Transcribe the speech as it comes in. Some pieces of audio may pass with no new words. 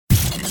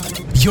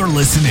You're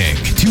listening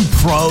to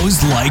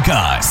Pros Like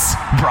Us,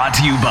 brought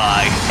to you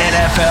by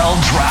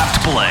NFL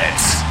Draft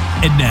Blitz.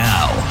 And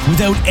now,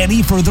 without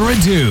any further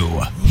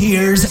ado,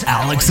 here's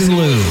Alex and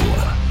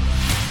Lou.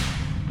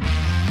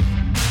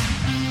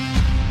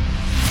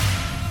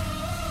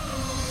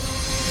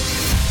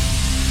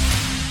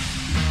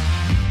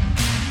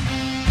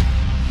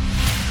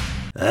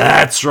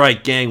 That's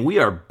right, gang. We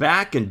are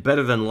back and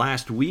better than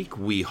last week,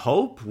 we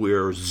hope.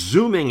 We're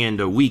zooming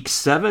into Week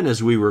 7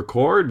 as we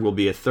record. Will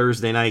be a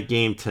Thursday night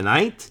game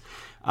tonight.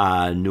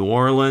 New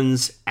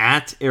Orleans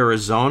at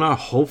Arizona.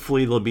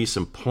 Hopefully there'll be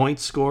some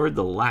points scored.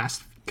 The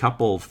last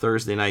couple of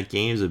Thursday night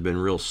games have been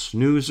real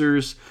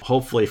snoozers.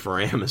 Hopefully for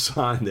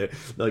Amazon,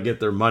 they'll get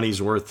their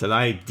money's worth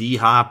tonight.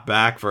 D-Hop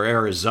back for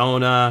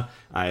Arizona.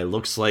 It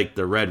looks like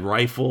the Red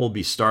Rifle will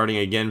be starting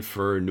again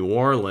for New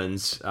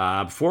Orleans.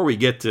 Before we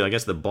get to, I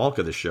guess, the bulk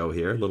of the show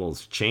here, a little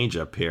change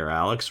up here,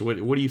 Alex. What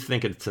do you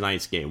think of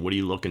tonight's game? What are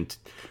you looking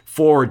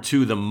forward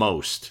to the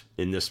most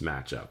in this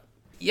matchup?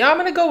 Yeah, I'm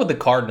going to go with the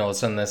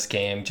Cardinals in this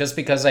game, just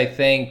because I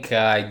think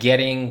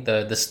getting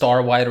the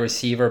star wide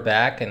receiver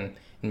back and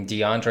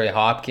DeAndre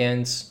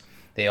Hopkins,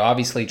 they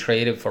obviously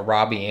traded for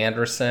Robbie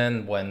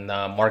Anderson when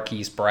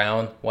Marquise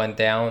Brown went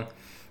down.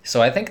 So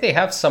I think they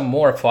have some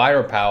more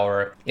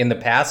firepower in the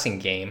passing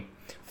game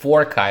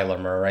for Kyler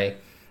Murray.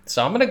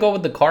 So I'm going to go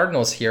with the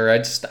Cardinals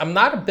here. I'm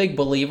not a big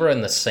believer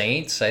in the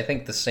Saints. I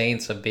think the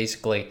Saints have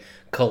basically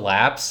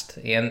collapsed.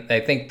 And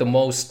I think the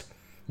most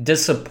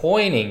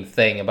disappointing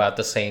thing about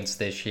the Saints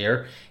this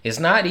year is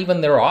not even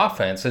their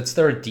offense. It's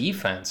their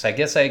defense. I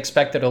guess I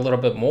expected a little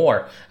bit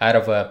more out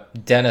of a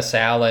Dennis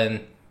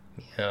Allen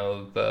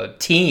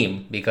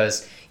team,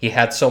 because he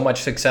had so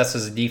much success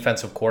as a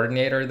defensive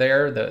coordinator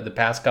there the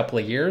past couple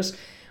of years.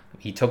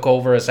 He took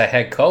over as a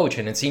head coach,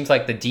 and it seems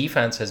like the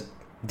defense has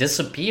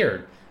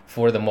disappeared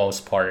for the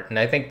most part. And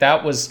I think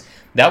that was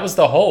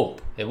the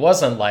hope. It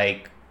wasn't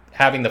like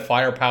having the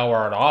firepower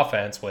on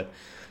offense with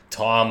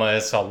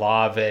Thomas,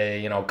 Olave,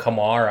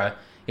 Kamara.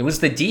 It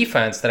was the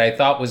defense that I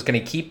thought was going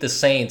to keep the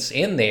Saints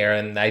in there,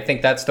 and I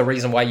think that's the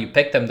reason why you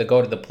picked them to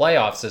go to the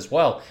playoffs as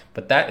well.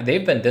 But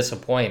they've been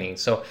disappointing.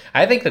 So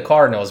I think the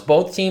Cardinals,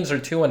 both teams are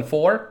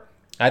 2-4.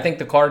 I think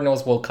the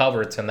Cardinals will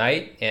cover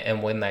tonight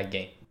and win that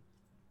game.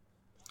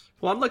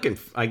 Well, I'm looking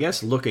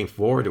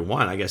forward to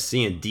one. I guess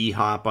seeing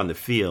D-Hop on the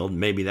field,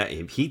 maybe that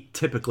he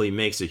typically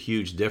makes a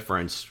huge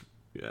difference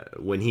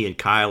when he and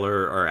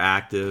Kyler are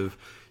active.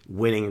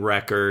 Winning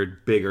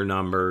record, bigger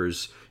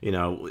numbers.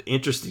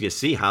 Interesting to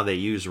see how they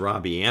use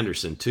Robbie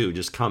Anderson too,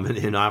 just coming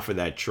in off of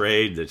that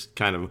trade. That's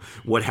kind of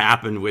what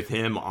happened with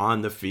him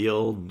on the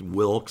field.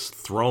 Wilkes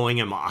throwing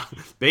him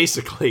off,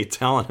 basically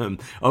telling him,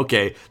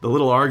 okay, the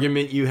little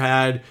argument you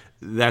had,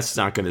 that's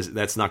not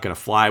gonna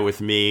fly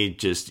with me.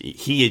 Just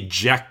he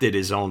ejected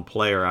his own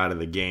player out of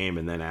the game,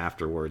 and then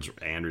afterwards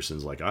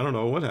Anderson's like, I don't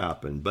know what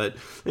happened, but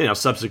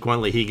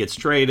subsequently he gets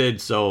traded.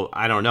 So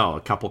I don't know,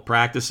 a couple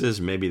practices,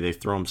 maybe they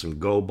throw him some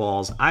go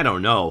balls, I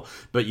don't know,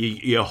 but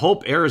you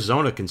hope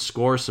Arizona can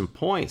score some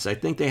points. I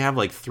think they have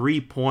like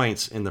 3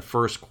 points in the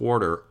first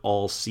quarter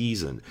all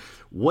season.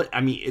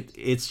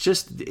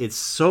 It's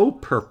so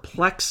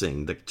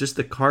perplexing,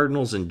 the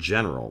Cardinals in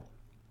general.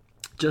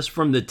 Just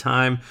from the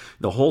time,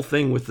 the whole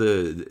thing with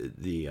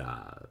the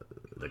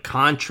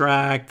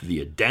contract, the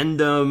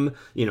addendum,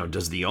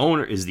 is the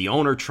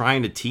owner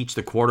trying to teach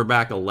the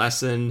quarterback a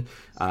lesson?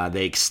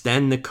 They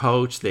extend the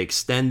coach, they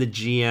extend the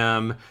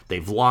GM.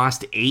 They've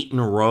lost 8 in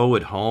a row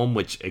at home,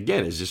 which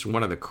again is just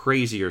one of the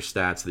crazier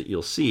stats that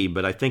you'll see.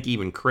 But I think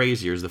even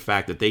crazier is the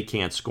fact that they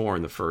can't score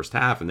in the first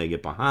half and they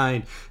get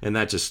behind, and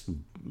that just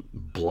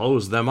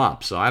blows them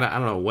up. So I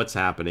don't know what's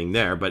happening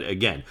there. But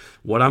again,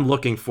 what I'm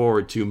looking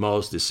forward to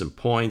most is some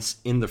points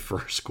in the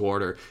first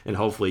quarter, and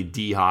hopefully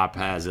D-Hop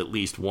has at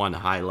least one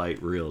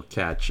highlight reel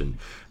catch, and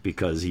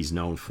because he's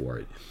known for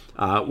it.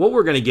 What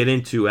we're going to get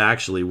into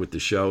actually with the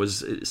show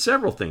is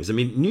several things.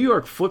 New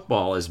York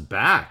football is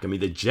back.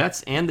 The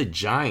Jets and the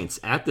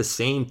Giants at the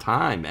same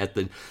time, at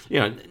the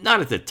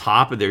not at the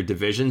top of their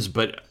divisions,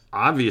 but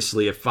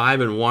obviously at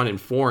 5-1 and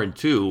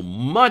 4-2,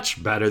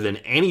 much better than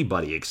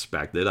anybody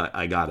expected.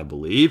 I gotta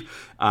believe.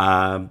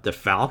 The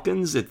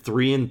Falcons at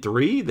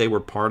 3-3, they were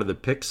part of the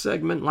pick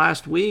segment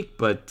last week,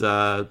 but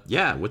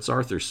what's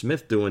Arthur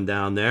Smith doing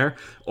down there?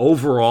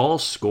 Overall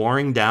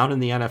scoring down in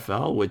the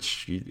NFL,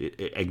 which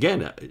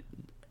again,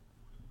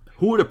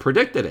 who would have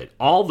predicted it?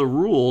 All the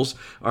rules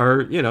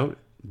are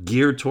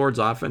geared towards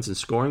offense and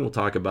scoring. We'll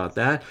talk about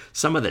that.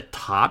 Some of the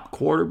top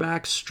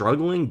quarterbacks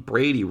struggling,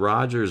 Brady,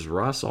 Rodgers,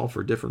 Russ, all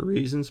for different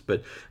reasons.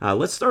 But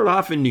let's start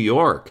off in New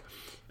York.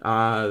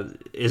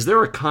 Is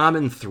there a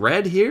common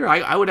thread here?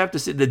 I would have to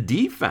say the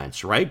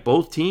defense, right?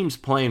 Both teams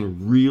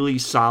playing really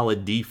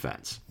solid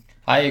defense.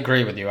 I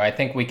agree with you. I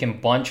think we can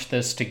bunch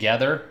this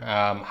together,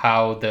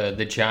 how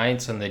the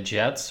Giants and the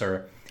Jets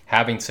are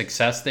having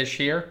success this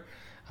year.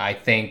 I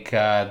think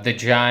the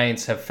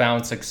Giants have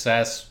found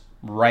success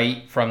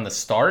right from the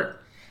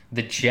start.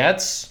 The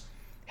Jets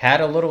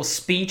had a little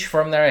speech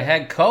from their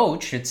head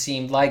coach. It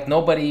seemed like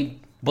nobody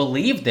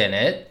believed in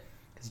it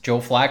because Joe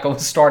Flacco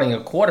was starting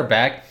a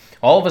quarterback.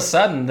 all of a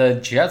sudden the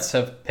Jets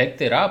have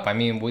picked it up. I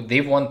mean,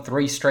 they've won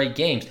 3 straight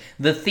games.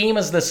 The theme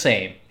is the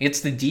same.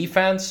 It's the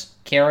defense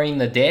carrying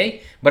the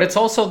day, but it's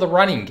also the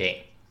running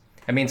game.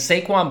 I mean,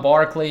 Saquon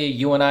Barkley,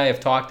 you and I have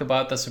talked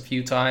about this a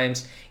few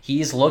times.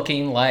 He's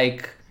looking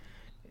like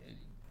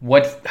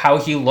how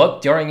he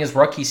looked during his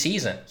rookie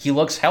season. He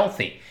looks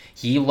healthy.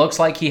 He looks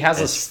like he has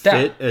a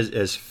step.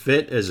 As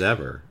fit as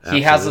ever. Absolutely.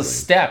 He has a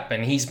step,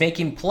 and he's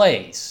making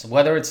plays,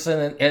 whether it's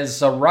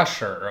as a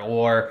rusher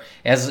or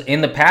as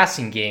in the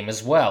passing game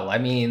as well. I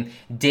mean,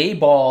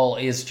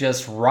 Daboll is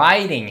just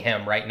riding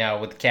him right now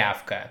with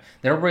Kafka.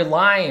 They're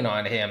relying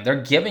on him.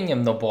 They're giving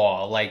him the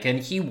ball, and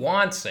he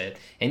wants it,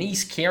 and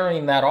he's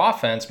carrying that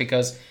offense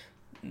because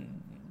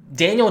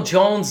Daniel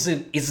Jones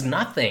is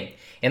nothing,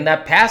 and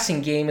that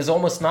passing game is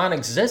almost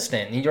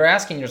non-existent. And you're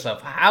asking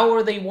yourself, how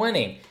are they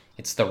winning?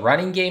 It's the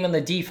running game and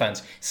the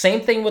defense.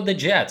 Same thing with the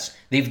Jets.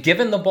 They've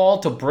given the ball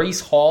to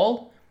Breece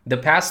Hall the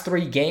past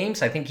 3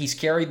 games. I think he's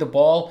carried the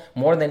ball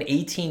more than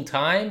 18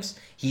 times.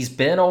 He's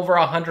been over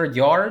 100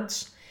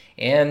 yards.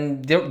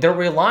 And they're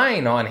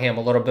relying on him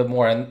a little bit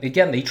more. And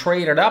again, they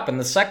traded up in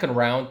the second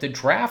round to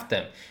draft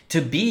him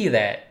to be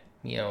that,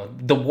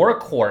 the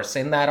workhorse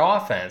in that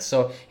offense.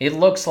 So it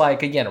looks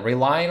like, again,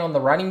 relying on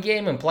the running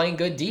game and playing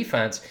good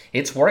defense,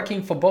 it's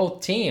working for both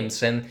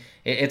teams. And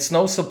it's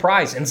no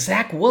surprise. And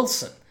Zach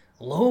Wilson,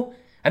 Lou,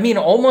 I mean,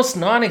 almost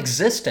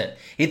non-existent.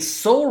 It's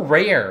so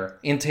rare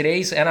in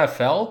today's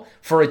NFL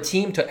for a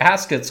team to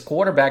ask its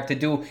quarterback to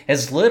do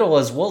as little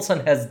as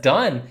Wilson has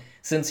done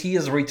since he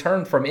has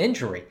returned from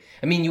injury.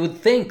 I mean, you would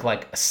think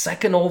like a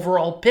second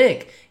overall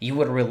pick, you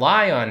would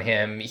rely on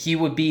him. He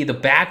would be the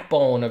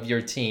backbone of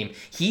your team.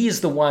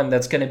 He's the one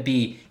that's going to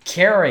be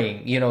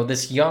carrying,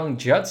 this young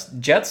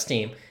Jets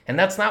team. And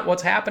that's not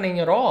what's happening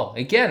at all.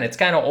 Again, it's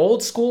kind of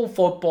old school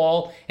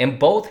football, and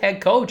both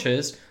head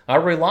coaches are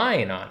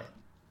relying on it.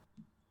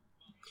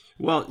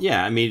 Well,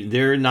 yeah, I mean,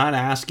 they're not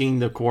asking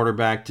the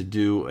quarterback to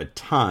do a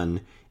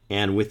ton.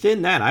 And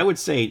within that, I would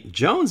say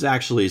Jones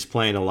actually is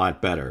playing a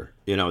lot better,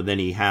 than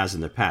he has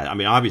in the past. I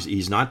mean, obviously,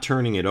 he's not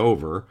turning it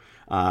over.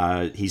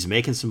 He's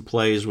making some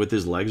plays with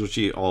his legs, which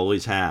he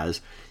always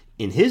has.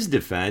 In his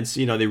defense,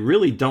 they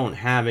really don't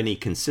have any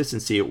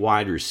consistency at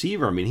wide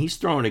receiver. I mean, he's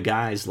throwing to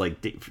guys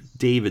like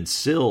David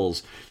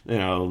Sills,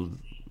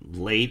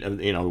 late,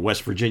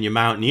 West Virginia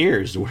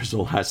Mountaineers was the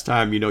last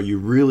time, you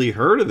really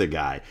heard of the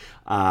guy.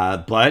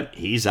 But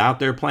he's out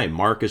there playing.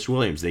 Marcus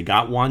Williams. They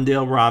got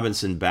Wan'Dale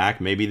Robinson back.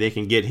 Maybe they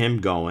can get him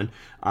going.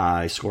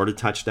 He scored a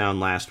touchdown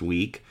last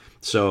week.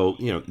 So,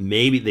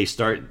 maybe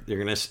they're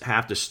going to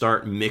have to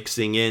start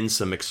mixing in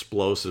some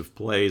explosive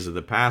plays of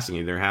the passing.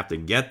 They're going to have to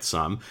get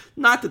some.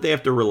 Not that they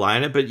have to rely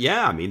on it, but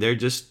yeah, I mean, they're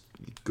just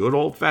good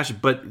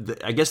old-fashioned.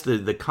 But I guess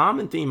the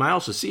common theme I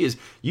also see is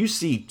you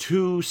see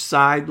 2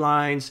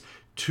 sidelines,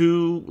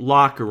 2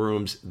 locker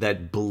rooms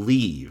that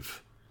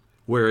believe.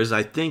 Whereas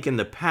I think in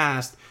the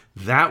past,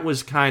 that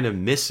was kind of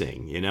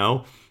missing,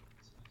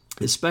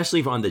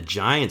 especially on the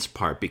Giants'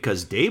 part,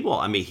 because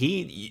Daboll, I mean,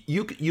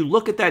 you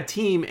look at that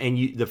team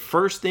and the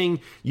first thing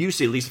you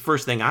see, at least the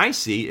first thing I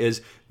see,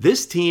 is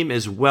this team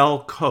is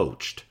well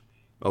coached.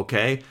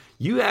 Okay,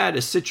 you had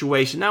a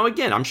situation. Now,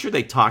 again, I'm sure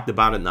they talked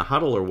about it in the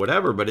huddle or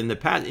whatever, but in the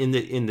past, in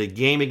the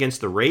game against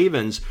the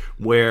Ravens,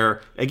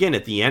 where again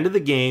at the end of the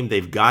game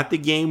they've got the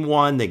game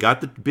won, they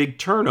got the big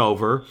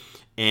turnover,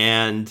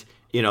 and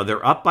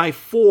they're up by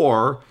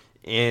 4.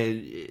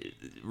 And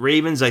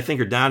Ravens, I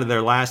think, are down to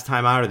their last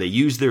timeout, or they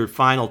use their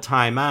final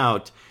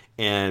timeout,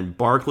 and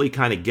Barkley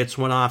kind of gets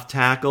one off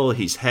tackle.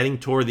 He's heading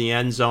toward the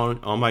end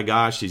zone. Oh my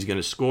gosh, he's going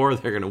to score.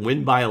 They're going to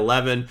win by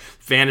 11.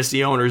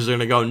 Fantasy owners are going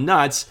to go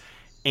nuts.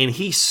 And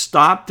he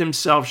stopped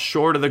himself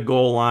short of the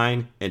goal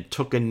line and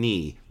took a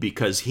knee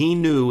because he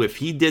knew if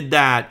he did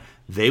that,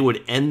 they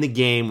would end the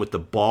game with the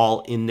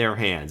ball in their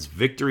hands.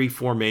 Victory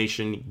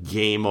formation,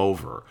 game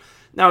over.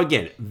 Now,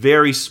 again,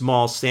 very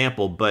small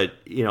sample, but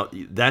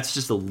that's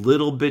just a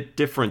little bit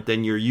different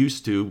than you're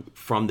used to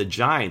from the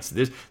Giants.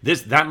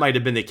 That might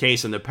have been the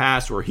case in the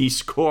past where he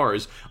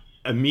scores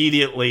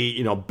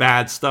immediately,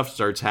 bad stuff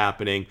starts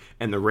happening,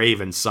 and the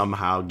Ravens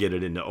somehow get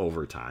it into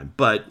overtime.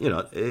 But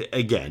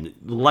again,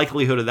 the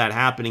likelihood of that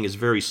happening is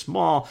very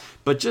small.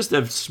 But just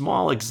a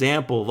small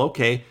example of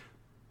okay,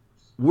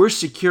 we're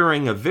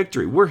securing a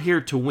victory. We're here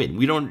to win.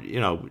 We don't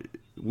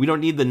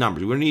need the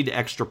numbers. We don't need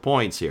extra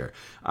points here.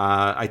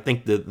 I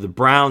think the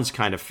Browns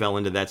kind of fell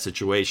into that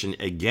situation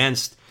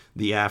against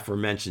the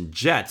aforementioned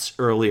Jets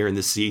earlier in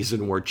the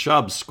season where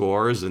Chubb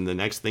scores, and the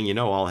next thing you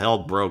know, all hell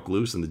broke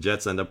loose, and the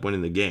Jets end up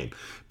winning the game.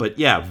 But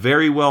yeah,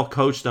 very well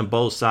coached on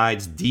both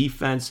sides.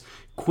 Defense,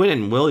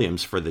 Quinnen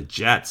Williams for the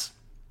Jets.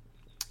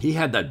 He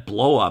had that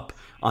blow-up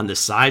on the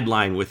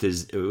sideline with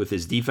his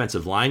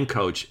defensive line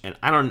coach, and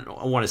I don't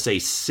want to say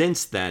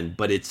since then,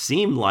 but it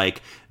seemed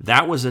like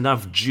that was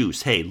enough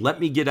juice. Hey, let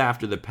me get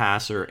after the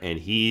passer, and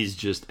he's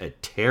just a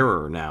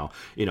terror now,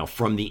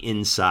 from the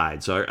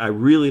inside. So I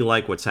really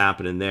like what's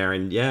happening there.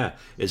 And yeah,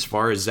 as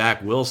far as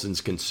Zach Wilson's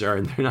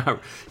concerned,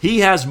 he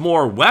has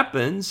more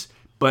weapons,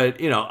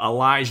 But,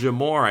 Elijah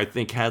Moore, I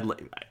think, had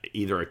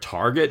either a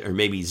target or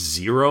maybe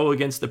 0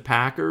 against the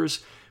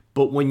Packers.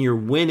 But when you're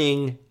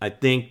winning, I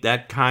think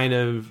that kind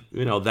of,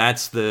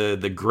 that's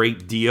the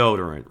great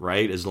deodorant,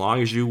 right? As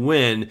long as you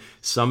win,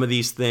 some of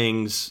these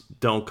things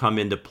don't come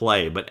into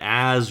play. But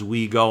as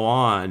we go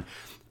on,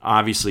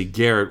 obviously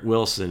Garrett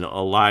Wilson,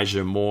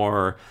 Elijah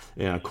Moore,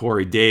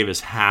 Corey Davis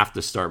have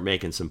to start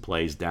making some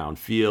plays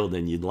downfield.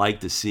 And you'd like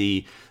to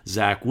see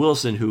Zach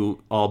Wilson,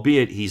 who,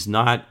 albeit he's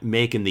not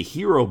making the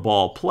hero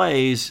ball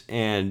plays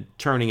and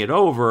turning it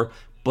over,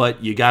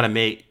 but you got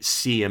to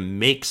see him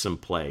make some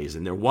plays.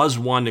 And there was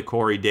one to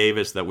Corey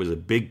Davis that was a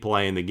big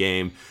play in the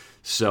game.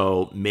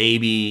 So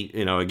maybe,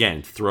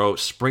 again,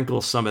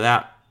 sprinkle some of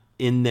that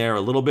in there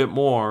a little bit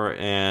more,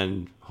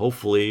 and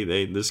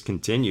hopefully this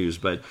continues.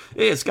 But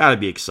it's got to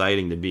be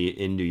exciting to be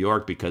in New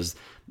York because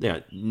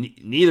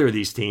neither of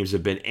these teams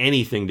have been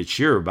anything to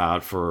cheer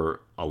about for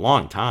a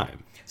long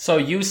time. So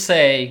you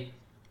say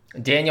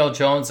Daniel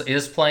Jones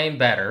is playing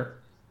better.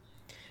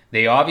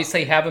 They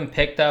obviously haven't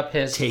picked up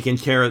his... Taking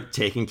care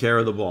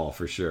of the ball,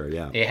 for sure,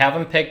 yeah. They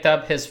haven't picked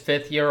up his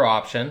fifth-year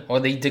option, or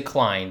they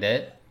declined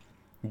it.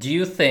 Do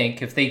you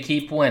think if they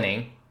keep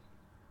winning,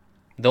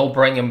 they'll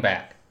bring him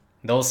back?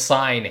 They'll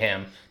sign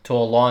him to a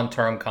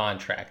long-term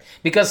contract?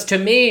 Because to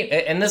me,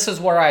 and this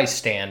is where I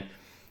stand,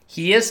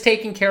 he is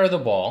taking care of the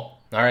ball.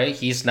 All right,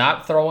 he's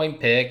not throwing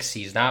picks.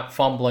 He's not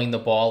fumbling the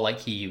ball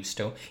like he used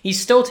to.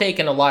 He's still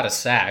taking a lot of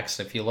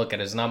sacks if you look at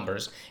his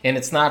numbers, and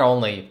it's not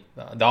only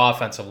the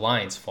offensive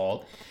line's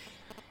fault.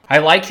 I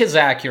like his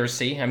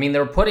accuracy. I mean,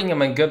 they're putting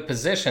him in good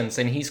positions,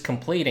 and he's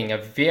completing a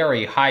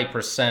very high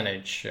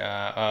percentage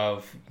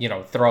of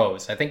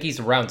throws. I think he's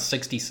around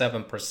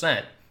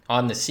 67%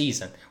 on the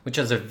season, which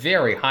is a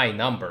very high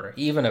number,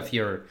 even if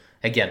you're,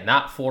 again,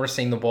 not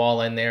forcing the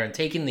ball in there and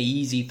taking the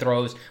easy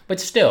throws.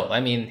 But still,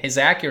 I mean, his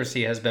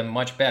accuracy has been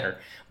much better.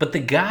 But the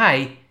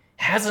guy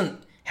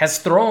has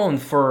thrown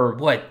for,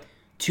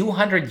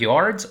 200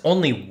 yards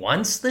only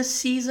once this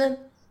season?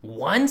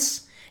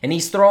 Once? And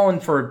he's throwing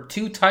for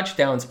 2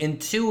 touchdowns in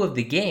 2 of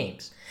the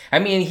games. I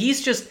mean,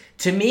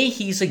 to me,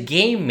 he's a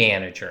game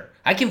manager.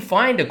 I can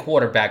find a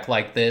quarterback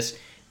like this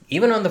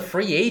even on the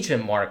free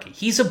agent market.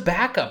 He's a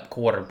backup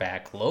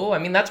quarterback, Lou. I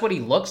mean, that's what he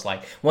looks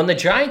like. When the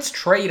Giants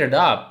traded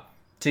up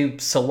to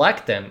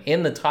select him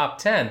in the top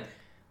 10,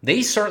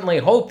 they certainly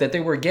hoped that they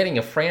were getting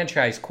a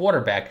franchise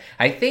quarterback.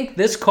 I think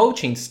this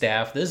coaching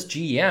staff, this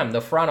GM,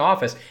 the front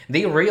office,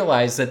 they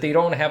realize that they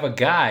don't have a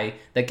guy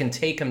that can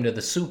take him to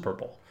the Super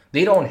Bowl.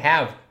 They don't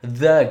have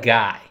the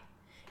guy.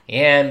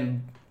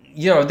 And,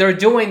 they're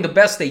doing the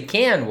best they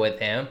can with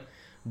him,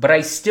 but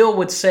I still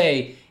would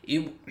say,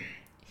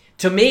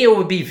 to me, it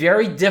would be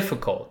very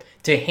difficult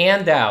to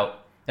hand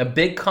out a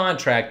big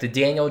contract to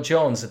Daniel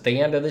Jones at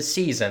the end of the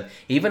season,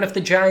 even if the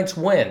Giants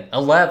win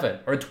 11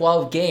 or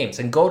 12 games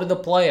and go to the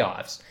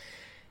playoffs.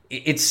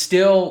 It's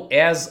still,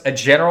 as a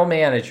general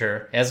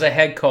manager, as a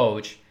head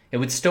coach, it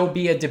would still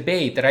be a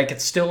debate that I could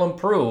still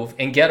improve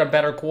and get a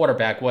better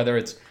quarterback, whether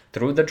it's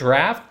through the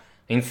draft,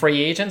 in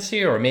free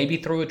agency, or maybe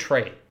through a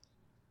trade.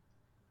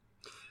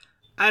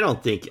 I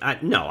don't think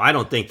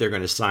they're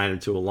going to sign him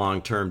to a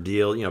long-term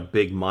deal,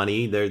 big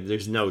money.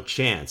 There's no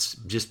chance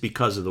just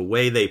because of the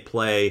way they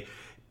play.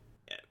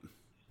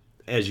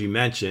 As you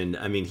mentioned,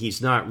 I mean,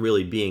 he's not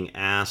really being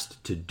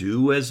asked to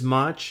do as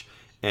much,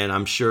 and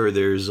I'm sure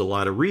there's a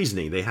lot of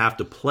reasoning. They have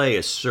to play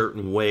a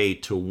certain way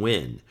to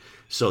win.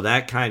 So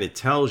that kind of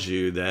tells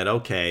you that,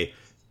 okay,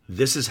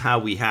 this is how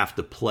we have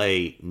to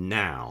play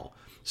now.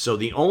 So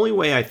the only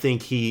way I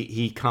think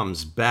he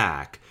comes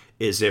back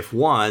is if,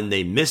 one,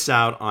 they miss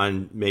out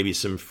on maybe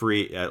some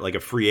free, like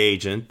a free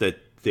agent that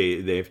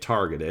they've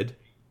targeted,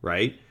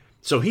 right?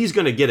 So he's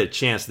going to get a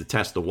chance to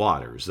test the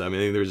waters. I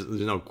mean, there's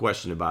no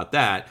question about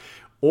that.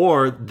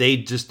 Or they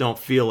just don't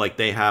feel like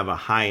they have a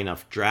high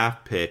enough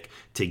draft pick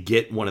to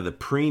get one of the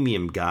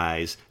premium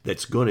guys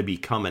that's going to be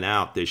coming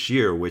out this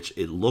year, which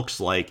it looks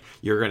like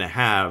you're going to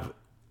have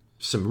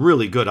some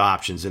really good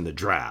options in the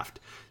draft.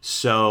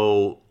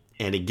 So,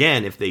 and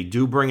again, if they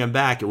do bring him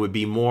back, it would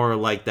be more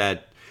like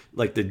that,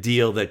 like the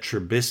deal that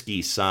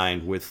Trubisky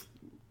signed with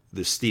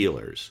the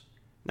Steelers.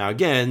 Now,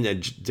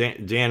 again,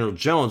 Daniel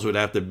Jones would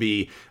have to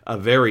be a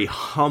very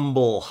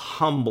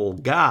humble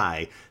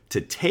guy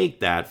to take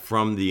that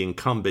from the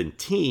incumbent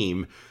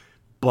team,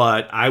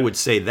 but I would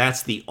say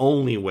that's the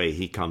only way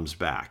he comes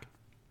back.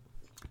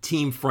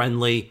 Team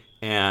friendly,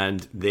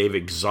 and they've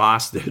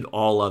exhausted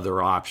all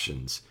other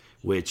options,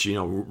 which,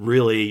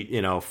 really,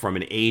 from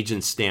an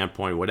agent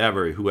standpoint,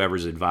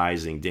 whoever's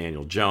advising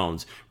Daniel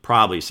Jones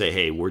probably say,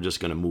 hey, we're just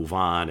going to move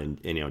on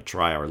and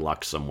try our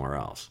luck somewhere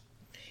else.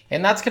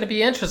 And that's going to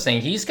be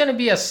interesting. He's going to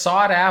be a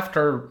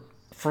sought-after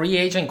free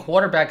agent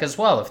quarterback as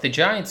well. If the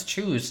Giants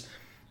choose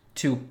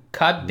to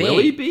cut bait. Will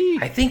he be?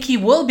 I think he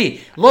will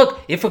be.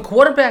 Look, if a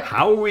quarterback...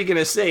 How are we going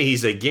to say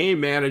he's a game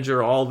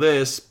manager, all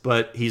this,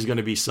 but he's going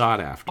to be sought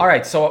after? All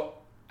right, so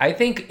I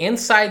think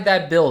inside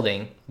that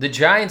building, the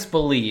Giants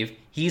believe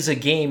he's a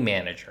game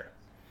manager.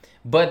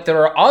 But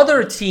there are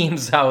other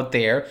teams out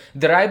there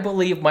that I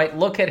believe might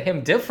look at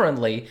him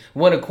differently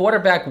when a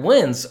quarterback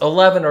wins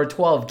 11 or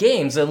 12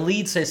 games and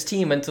leads his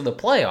team into the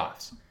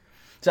playoffs.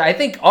 So I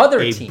think other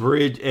teams...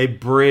 A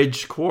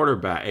bridge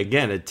quarterback.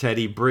 Again, a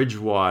Teddy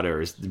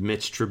Bridgewater,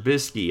 Mitch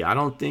Trubisky. I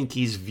don't think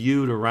he's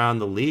viewed around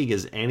the league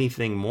as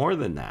anything more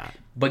than that.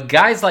 But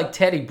guys like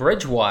Teddy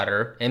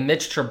Bridgewater and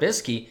Mitch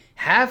Trubisky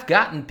have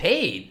gotten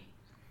paid.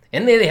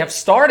 And they have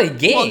started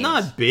games. Well,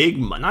 not big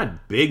money.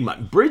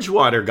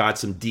 Bridgewater got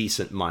some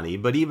decent money,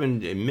 but even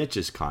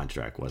Mitch's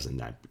contract wasn't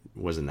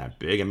that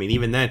big. I mean,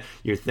 even then,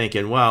 you're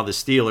thinking, well, the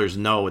Steelers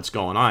know what's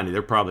going on.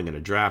 They're probably going to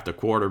draft a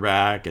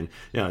quarterback, and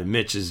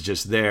Mitch is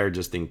just there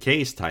just in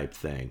case type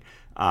thing.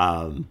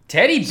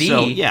 Teddy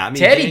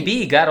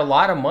B got a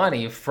lot of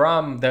money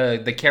from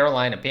the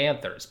Carolina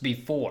Panthers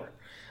before.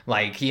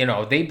 Like,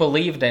 they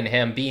believed in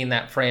him being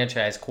that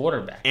franchise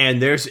quarterback.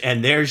 And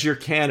there's your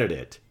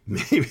candidate.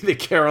 Maybe the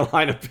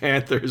Carolina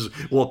Panthers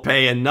will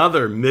pay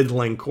another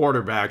middling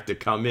quarterback to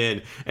come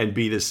in and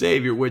be the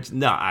savior,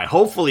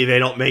 hopefully they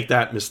don't make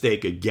that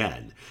mistake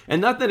again.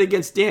 And nothing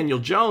against Daniel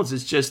Jones.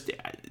 It's just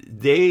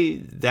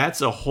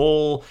that's a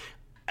whole...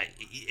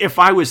 If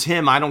I was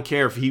him, I don't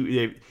care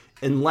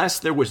unless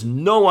there was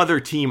no other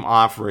team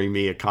offering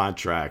me a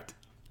contract,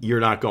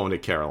 you're not going to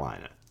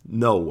Carolina.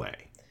 No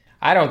way.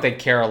 I don't think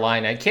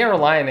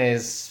Carolina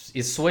is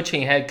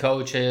switching head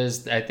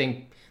coaches. I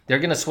think they're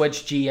going to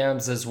switch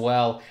GMs as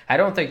well. I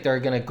don't think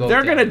they're going to go.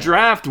 They're going to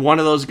draft one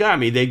of those guys. I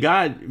mean, they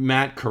got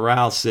Matt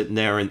Corral sitting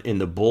there in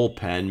the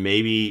bullpen.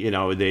 Maybe,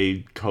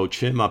 they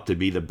coach him up to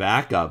be the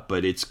backup,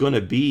 but it's going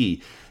to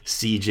be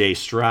C.J.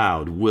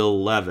 Stroud,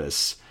 Will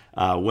Levis,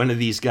 one of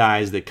these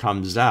guys that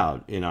comes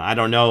out. I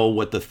don't know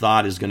what the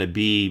thought is going to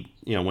be,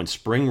 when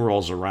spring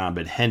rolls around,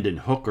 but Hendon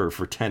Hooker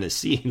for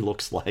Tennessee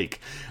looks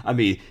like,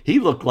 he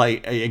looked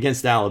like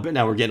against Alabama.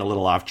 Now we're getting a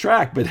little off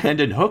track, but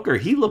Hendon Hooker,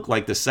 he looked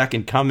like the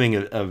second coming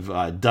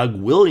of Doug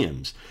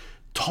Williams.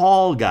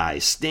 Tall guy,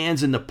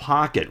 stands in the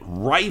pocket,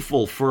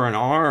 rifle for an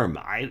arm.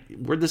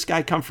 Where'd this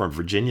guy come from?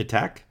 Virginia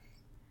Tech?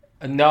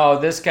 No,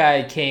 this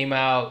guy came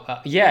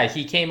out.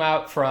 He came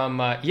out from.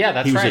 That's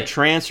right. He was a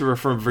transfer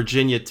from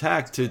Virginia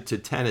Tech to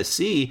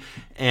Tennessee,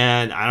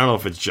 and I don't know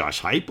if it's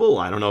Josh Heupel.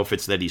 I don't know if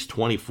it's that he's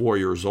 24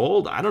 years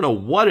old. I don't know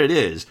what it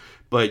is,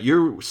 but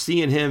you're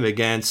seeing him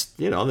against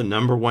the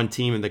number one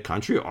team in the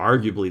country,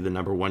 arguably the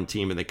number one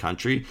team in the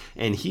country,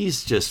 and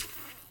he's just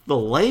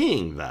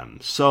filleting them.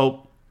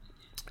 So.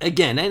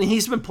 Again, and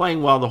he's been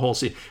playing well the whole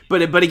season.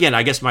 But again,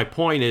 I guess my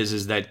point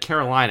is that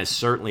Carolina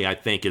certainly, I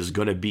think, is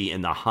going to be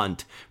in the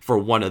hunt for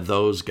one of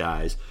those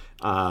guys.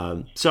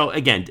 So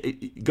again,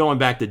 going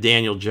back to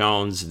Daniel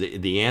Jones,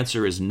 the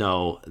answer is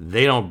no.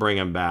 They don't bring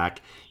him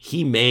back.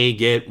 He may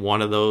get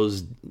one of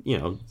those,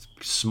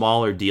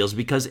 smaller deals,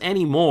 because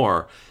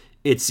anymore,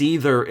 it's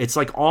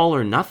like all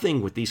or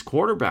nothing with these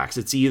quarterbacks.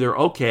 It's either,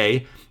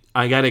 okay,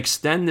 I got to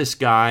extend this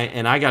guy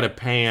and I got to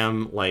pay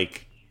him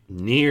like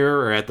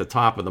near or at the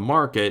top of the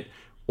market,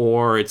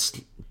 or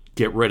it's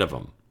get rid of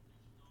them.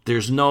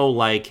 There's no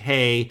like,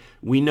 hey,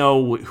 we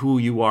know who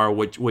you are,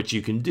 what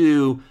you can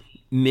do.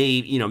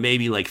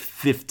 Maybe like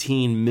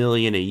 $15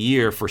 million a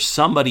year for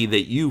somebody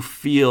that you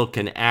feel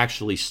can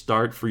actually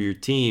start for your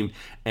team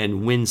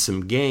and win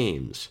some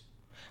games.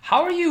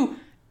 How are you,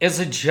 as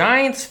a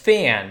Giants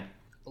fan?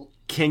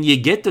 Can you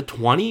get to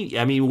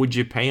 20? Would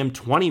you pay him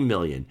 $20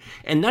 million?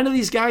 And none of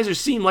these guys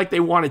seem like they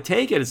want to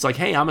take it. It's like,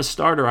 hey, I'm a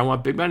starter. I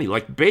want big money.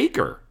 Like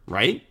Baker,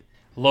 right?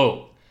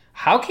 Low.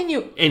 How can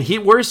you? And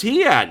where's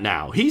he at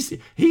now? He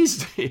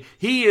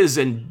is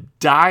in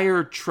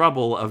dire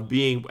trouble of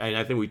being. And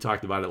I think we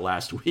talked about it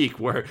last week,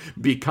 where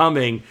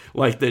becoming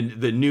like the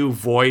new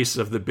voice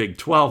of the Big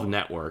 12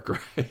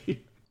 network,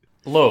 right?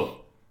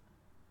 Low.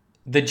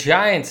 The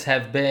Giants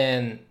have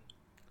been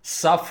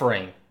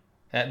suffering.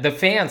 The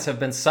fans have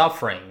been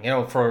suffering,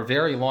 for a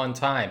very long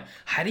time.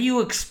 How do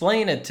you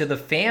explain it to the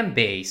fan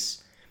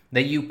base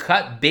that you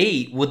cut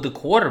bait with the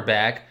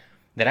quarterback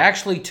that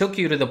actually took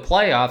you to the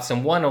playoffs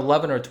and won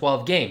 11 or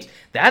 12 games?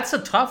 That's a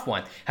tough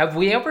one. Have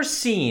we ever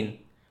seen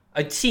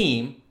a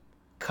team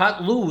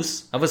cut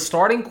loose of a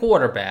starting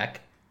quarterback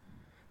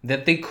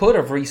that they could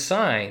have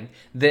re-signed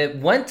that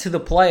went to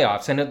the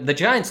playoffs? And the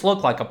Giants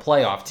look like a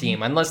playoff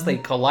team unless they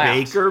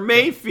collapse. Baker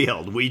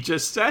Mayfield. We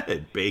just said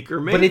it.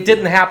 Baker Mayfield. But it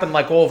didn't happen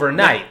like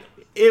overnight.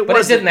 It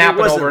didn't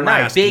happen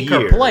overnight.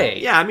 Baker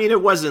played. Yeah,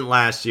 it wasn't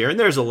last year. And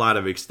there's a lot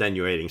of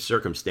extenuating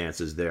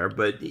circumstances there.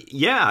 But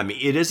yeah,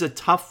 it is a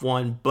tough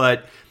one.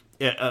 But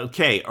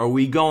okay, are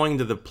we going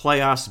to the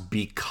playoffs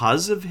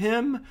because of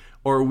him?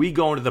 Or are we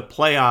going to the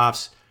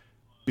playoffs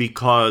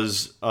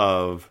because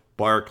of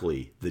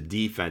Barkley, the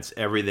defense,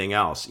 everything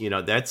else?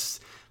 That's,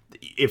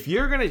 if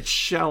you're going to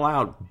shell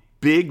out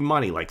big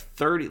money, like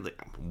 5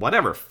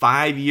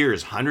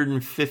 years,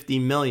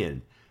 $150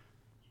 million,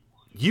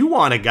 you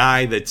want a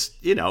guy that's,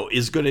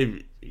 is going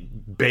to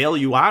bail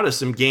you out of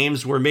some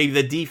games where maybe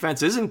the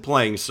defense isn't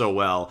playing so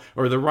well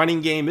or the running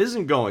game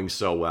isn't going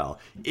so well.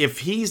 If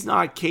he's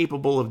not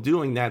capable of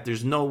doing that,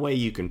 there's no way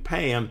you can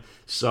pay him.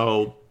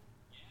 So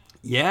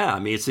Yeah, I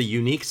mean, it's a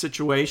unique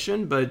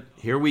situation, but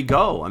here we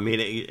go. I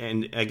mean,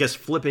 and I guess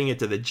flipping it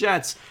to the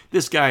Jets,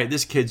 this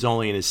kid's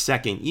only in his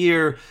second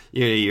year.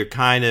 You're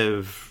kind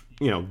of,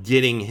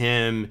 getting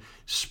him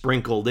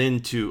sprinkled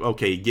into,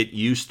 okay, get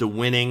used to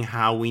winning,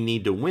 how we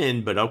need to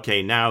win, but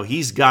okay, now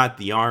he's got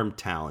the arm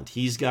talent.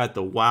 He's got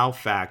the wow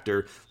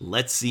factor.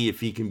 Let's see if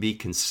he can be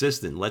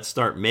consistent. Let's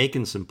start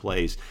making some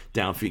plays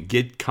downfield.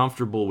 Get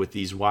comfortable with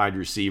these wide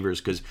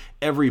receivers because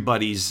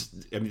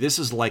this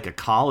is like a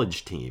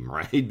college team,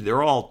 right?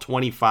 They're all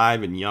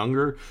 25 and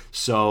younger.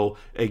 So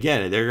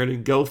again, they're going to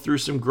go through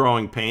some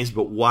growing pains,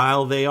 but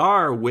while they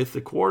are with the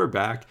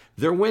quarterback,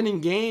 they're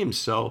winning games.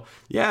 So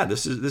yeah,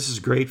 this is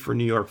great for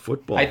New York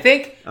football. I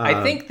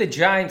think the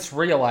Giants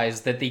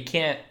realize that they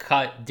can't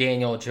cut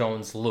Daniel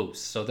Jones loose,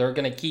 so they're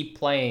going to keep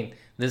playing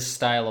this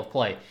style of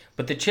play.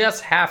 But the Jets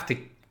have to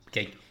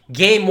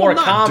gain more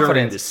confidence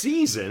during the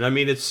season. I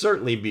mean, it's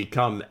certainly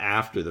become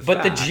after the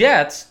fact. But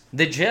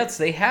the Jets,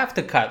 they have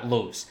to cut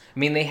loose. I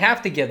mean, they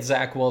have to get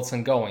Zach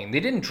Wilson going. They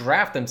didn't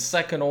draft him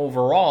second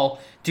overall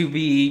to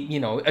be,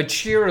 a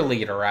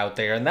cheerleader out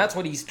there, and that's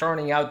what he's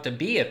turning out to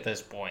be at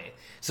this point.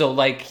 So,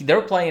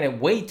 they're playing it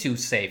way too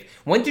safe.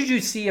 When did you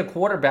see a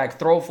quarterback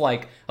throw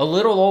for, a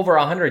little over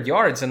 100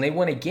 yards and they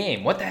win a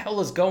game? What the hell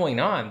is going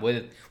on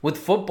with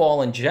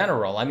football in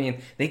general? I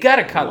mean, they got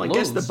to cut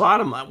loose.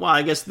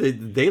 I guess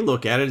they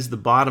look at it as the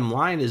bottom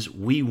line is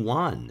we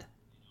won.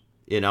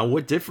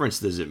 What difference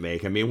does it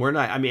make? I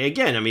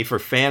mean, for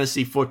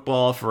fantasy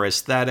football, for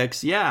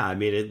aesthetics, yeah. I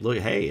mean,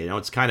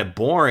 it's kind of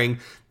boring,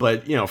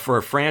 but, for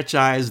a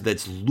franchise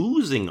that's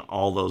losing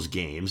all those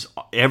games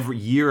every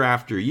year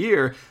after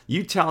year,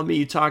 you tell me,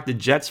 you talk to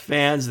Jets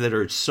fans that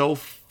are so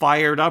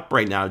fired up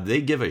right now, do they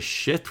give a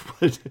shit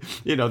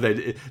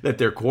that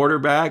their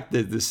quarterback,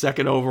 the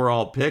second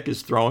overall pick,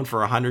 is throwing for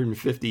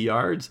 150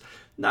 yards?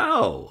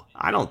 No,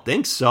 I don't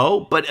think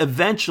so. But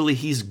eventually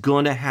he's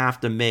going to have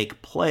to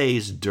make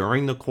plays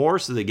during the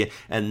course of the game.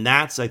 And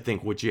that's, I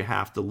think, what you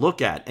have to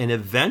look at. And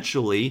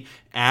eventually,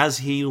 as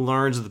he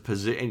learns the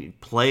position,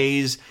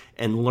 plays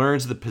and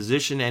learns the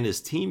position and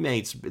his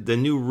teammates, the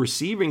new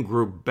receiving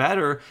group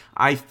better,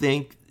 I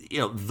think,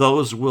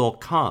 those will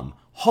come.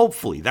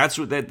 Hopefully, that's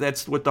what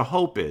the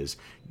hope is.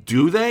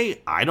 Do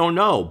they? I don't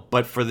know.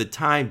 But for the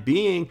time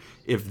being,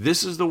 if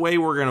this is the way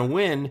we're going to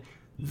win,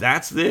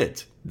 that's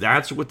it.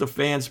 That's what the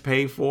fans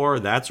pay for.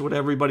 That's what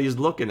everybody's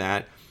looking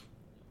at.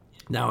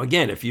 Now,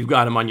 again, if you've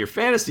got him on your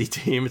fantasy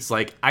team, it's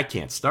like, I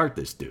can't start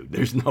this dude.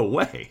 There's no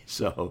way.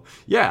 So,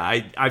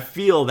 yeah, I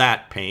feel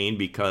that pain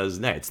because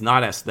it's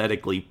not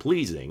aesthetically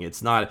pleasing.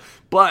 It's not,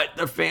 but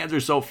the fans are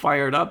so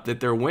fired up that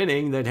they're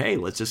winning that, hey,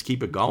 let's just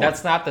keep it going.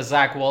 That's not the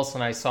Zach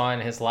Wilson I saw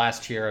in his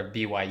last year at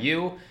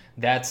BYU.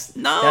 That's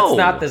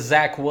not the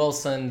Zach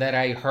Wilson that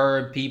I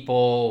heard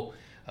people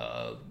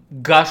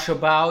gush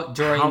about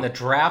during the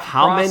draft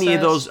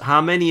process.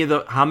 How many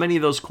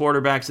of those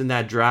quarterbacks in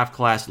that draft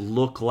class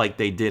look like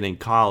they did in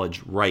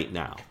college right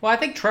now? Well, I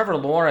think Trevor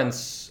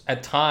Lawrence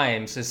at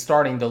times is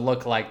starting to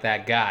look like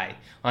that guy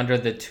under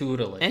the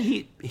tutelage.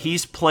 And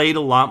he's played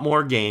a lot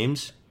more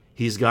games.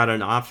 He's got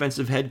an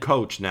offensive head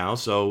coach now,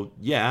 so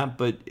yeah,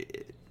 but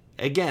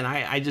again,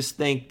 I just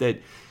think that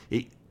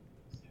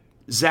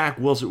Zach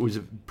Wilson was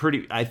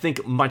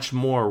much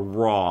more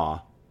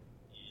raw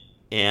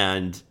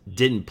and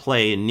didn't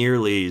play in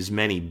nearly as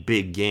many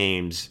big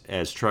games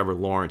as Trevor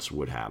Lawrence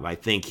would have. I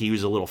think he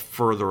was a little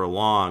further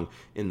along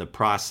in the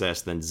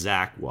process than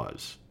Zach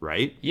was,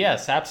 right?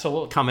 Yes,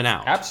 absolutely. Coming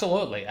out.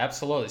 Absolutely.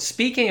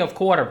 Speaking of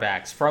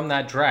quarterbacks from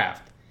that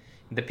draft,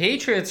 the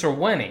Patriots are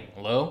winning,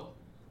 Lou.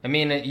 I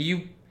mean,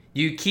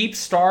 you keep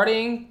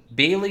starting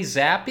Bailey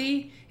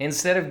Zappi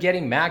instead of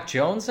getting Mac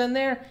Jones in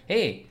there?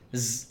 Hey,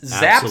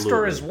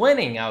 Zapster is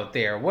winning out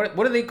there. What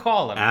do they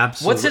call him?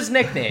 Absolutely.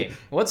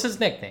 What's his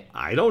nickname?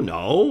 I don't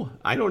know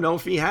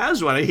if he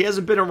has one. He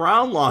hasn't been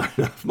around long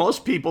enough.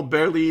 Most people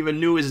barely even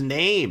knew his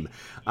name.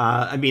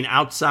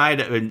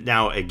 Outside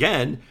now,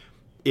 again,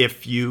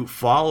 if you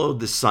followed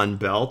the Sun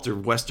Belt or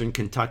Western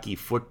Kentucky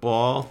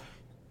football,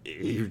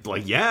 you're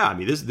like, yeah,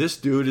 this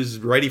dude is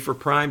ready for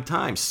prime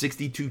time.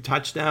 62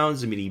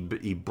 touchdowns.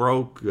 He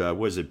broke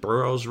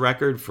Burrow's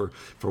record for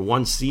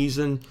one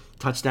season.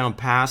 Touchdown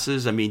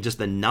passes. Just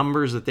the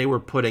numbers that they were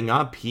putting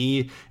up.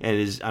 He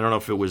and I don't know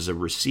if it was a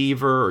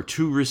receiver or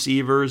two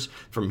receivers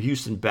from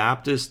Houston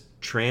Baptist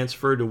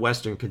transferred to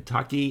Western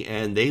Kentucky,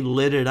 and they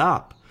lit it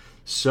up.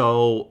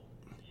 So,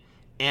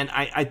 and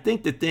I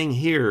think the thing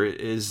here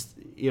is,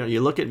 you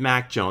look at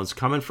Mac Jones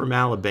coming from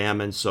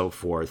Alabama and so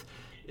forth.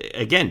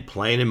 Again,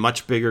 playing in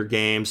much bigger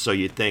games, so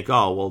you think,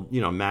 oh,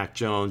 well, Mac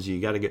Jones, you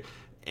got to get...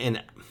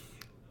 And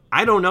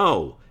I don't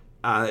know.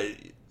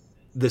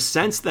 The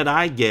sense that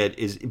I get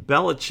is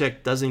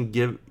Belichick doesn't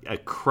give a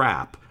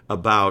crap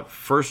about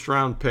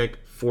first-round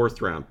pick,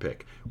 fourth-round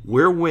pick.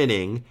 We're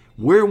winning.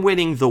 We're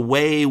winning the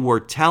way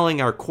we're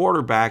telling our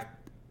quarterback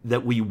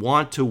that we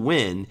want to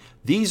win.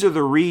 These are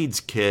the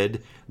reads,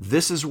 kid.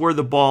 This is where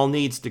the ball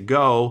needs to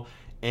go.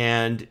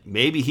 And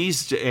maybe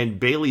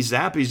Bailey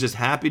Zappe's just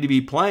happy to be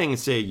playing and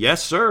say,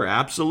 yes, sir,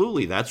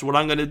 absolutely. That's what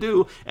I'm going to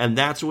do. And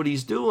that's what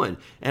he's doing.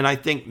 And I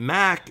think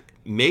Mac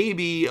may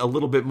be a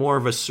little bit more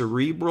of a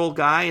cerebral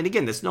guy. And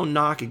again, there's no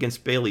knock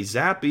against Bailey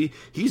Zappe.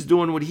 He's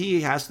doing what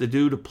he has to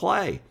do to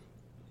play.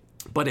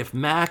 But if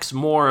Mac's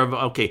more of,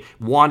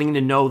 wanting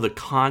to know the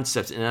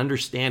concepts and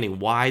understanding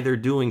why they're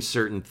doing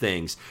certain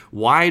things,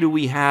 why do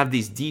we have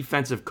these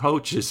defensive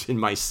coaches in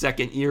my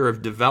second year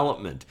of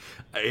development?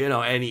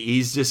 And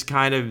he's just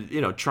kind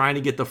of, trying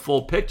to get the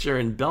full picture.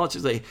 And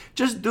Belichick's like,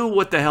 just do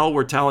what the hell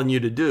we're telling you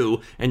to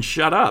do and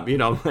shut up,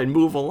 and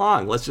move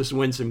along. Let's just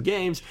win some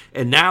games.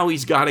 And now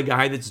he's got a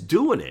guy that's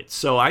doing it.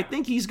 So I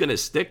think he's going to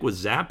stick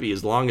with Zappe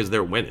as long as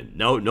they're winning.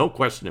 No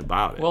question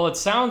about it. Well, it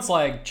sounds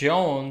like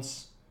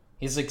Jones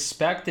is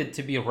expected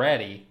to be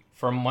ready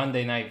for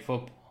Monday Night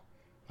Football,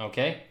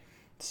 okay?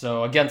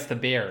 So against the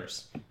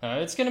Bears.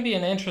 It's going to be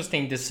an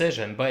interesting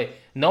decision, but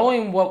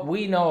knowing what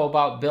we know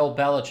about Bill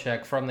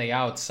Belichick from the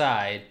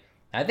outside,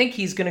 I think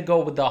he's going to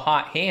go with the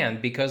hot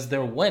hand because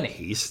they're winning.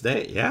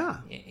 Yeah.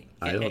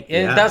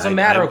 It doesn't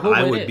matter who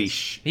it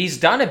is. He's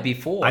done it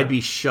before. I'd be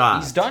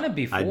shocked. He's done it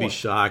before. I'd be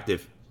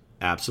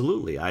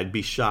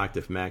shocked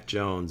if Mac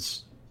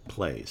Jones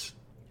plays.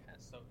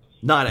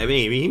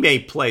 He may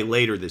play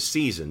later this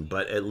season,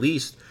 but at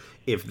least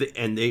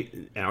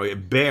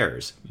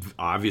Bears,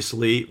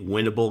 obviously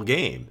winnable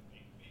game,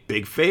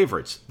 big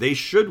favorites, they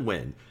should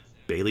win.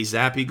 Bailey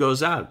Zappe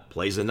goes out,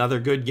 plays another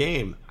good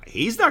game.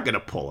 He's not going to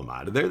pull him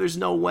out of there. There's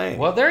no way.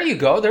 Well, there you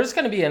go. There's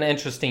going to be an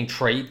interesting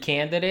trade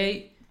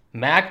candidate.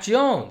 Mac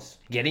Jones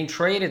getting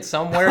traded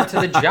somewhere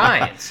to the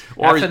Giants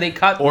after they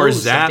cut loose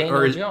of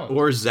Daniel Jones.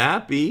 Or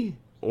Zappe.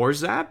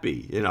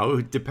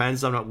 It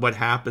depends on what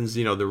happens,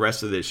 the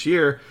rest of this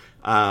year.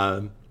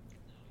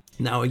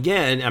 Now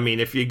again,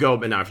 if you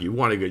want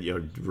to go,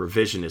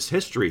 revisionist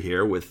history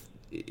here with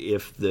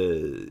if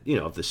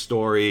the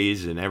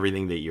stories and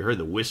everything that you heard,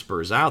 the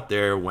whispers out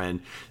there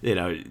when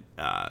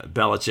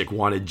Belichick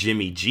wanted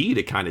Jimmy G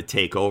to kind of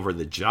take over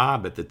the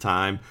job at the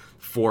time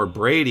for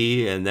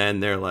Brady, and then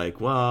they're like,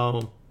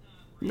 well,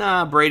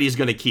 nah, Brady's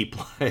going to keep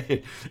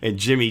playing, and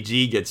Jimmy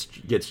G gets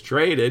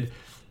traded.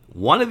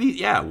 One of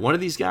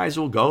these guys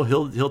will go.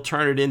 He'll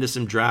turn it into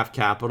some draft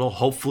capital.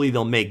 Hopefully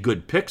they'll make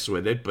good picks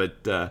with it,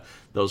 but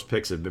those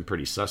picks have been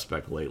pretty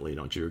suspect lately.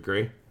 Don't you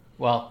agree?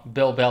 Well,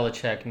 Bill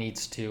Belichick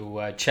needs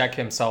to check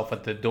himself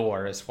at the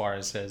door as far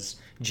as his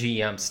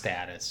GM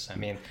status.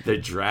 The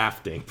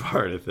drafting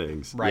part of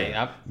things, right?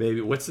 Yeah.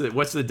 Maybe what's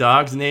the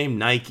dog's name?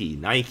 Nike.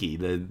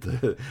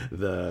 The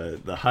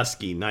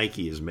husky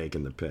Nike is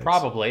making the picks.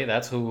 Probably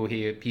that's who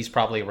he's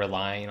probably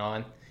relying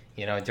on.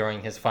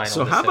 During his final.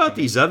 So how about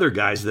these other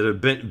guys that have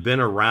been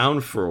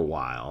around for a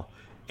while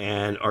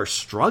and are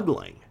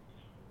struggling?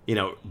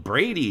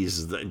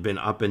 Brady's been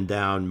up and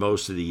down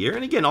most of the year,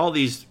 and again, all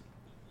these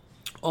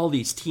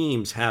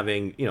teams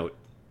having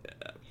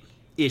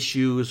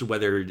issues,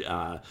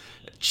 whether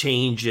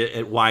change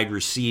at wide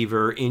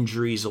receiver,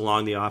 injuries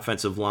along the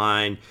offensive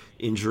line,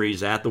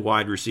 injuries at the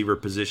wide receiver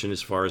position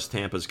as far as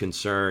Tampa's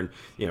concerned.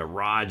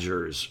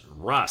 Rodgers,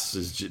 Russ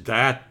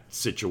that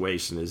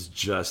situation is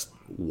just.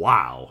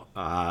 Wow,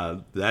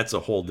 that's a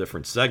whole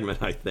different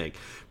segment, I think.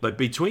 But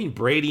between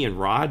Brady and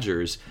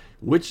Rodgers,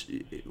 which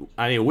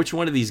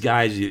one of these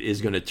guys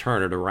is going to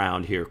turn it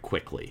around here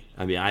quickly?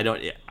 I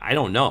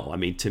don't know.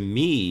 To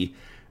me,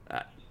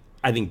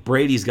 I think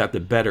Brady's got the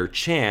better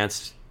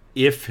chance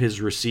if his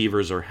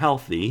receivers are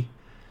healthy.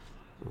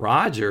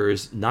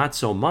 Rodgers, not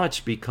so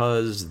much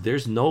because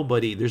there's no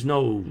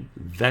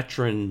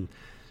veteran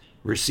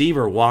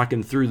receiver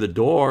walking through the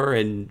door,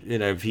 and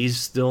if he's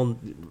still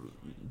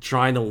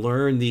trying to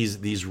learn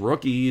these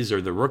rookies,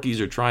 or the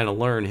rookies are trying to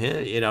learn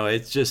him,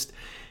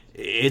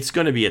 it's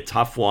going to be a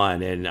tough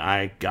one. And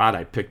I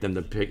picked them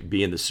to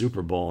be in the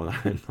Super Bowl, and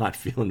I'm not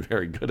feeling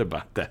very good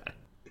about that.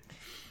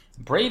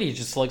 Brady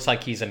just looks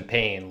like he's in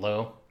pain,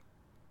 Lou.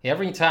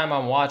 Every time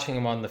I'm watching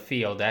him on the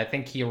field, I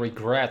think he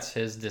regrets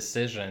his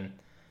decision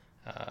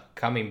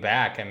coming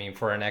back.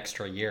 For an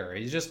extra year.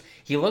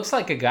 He looks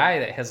like a guy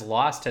that has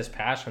lost his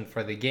passion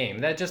for the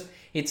game.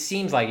 It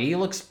seems like he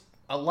looks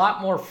a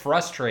lot more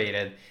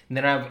frustrated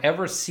than I've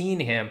ever seen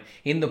him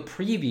in the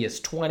previous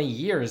 20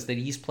 years that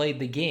he's played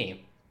the game.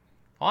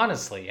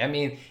 Honestly,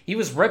 he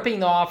was ripping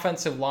the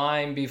offensive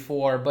line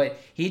before, but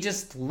he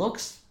just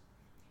looks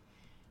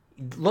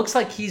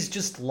like he's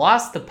just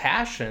lost the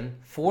passion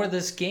for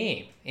this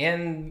game.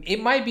 And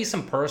it might be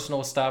some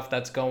personal stuff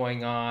that's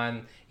going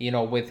on,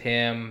 with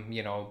him,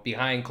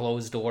 behind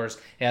closed doors.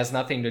 It has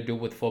nothing to do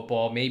with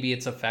football. Maybe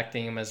it's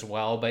affecting him as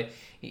well, but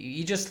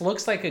he just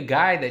looks like a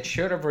guy that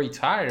should have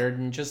retired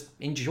and just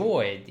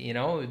enjoyed,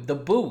 the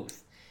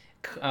booth,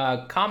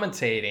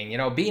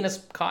 commentating, being a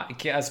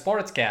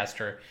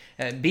sportscaster,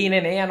 being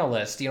an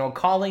analyst,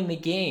 calling the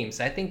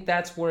games. I think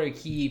that's where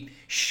he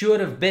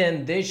should have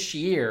been this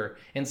year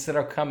instead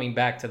of coming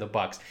back to the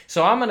Bucs.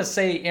 So I'm going to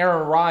say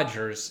Aaron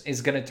Rodgers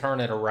is going to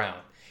turn it around,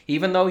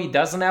 even though he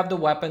doesn't have the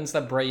weapons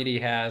that Brady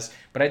has.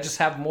 But I just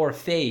have more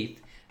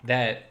faith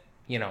that,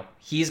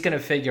 he's going to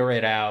figure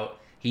it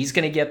out. He's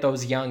going to get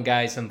those young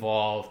guys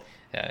involved.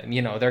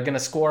 They're going to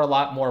score a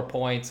lot more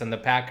points, and the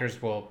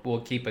Packers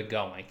will keep it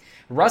going.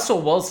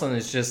 Russell Wilson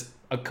is just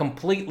a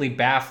completely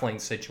baffling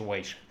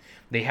situation.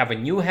 They have a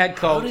new head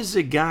coach. How does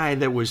a guy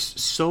that was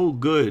so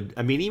good,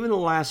 I mean, even the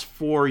last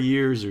 4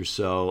 years or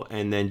so,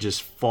 and then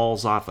just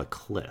falls off a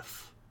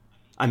cliff?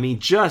 I mean,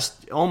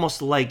 just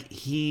almost like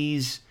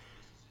this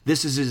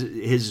is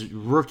his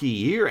rookie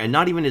year, and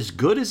not even as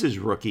good as his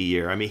rookie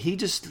year. I mean,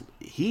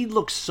 he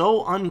looks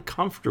so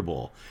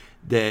uncomfortable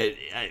that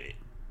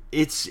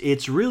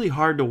it's really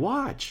hard to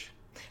watch.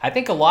 I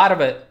think a lot of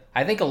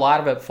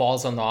it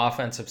falls on the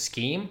offensive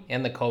scheme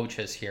and the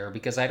coaches here,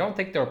 because I don't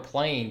think they're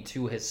playing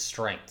to his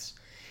strengths.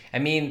 I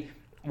mean,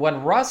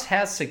 when Russ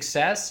has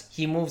success,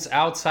 he moves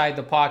outside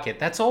the pocket.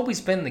 That's always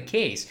been the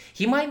case.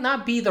 He might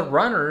not be the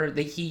runner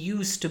that he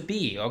used to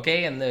be,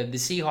 okay? And the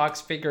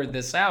Seahawks figured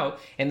this out,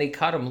 and they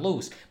cut him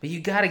loose. But you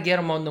got to get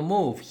him on the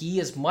move. He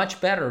is much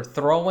better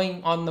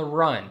throwing on the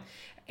run.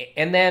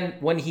 And then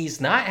when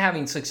he's not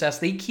having success,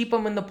 they keep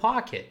him in the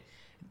pocket.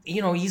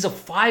 He's a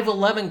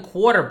 5'11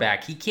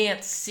 quarterback. He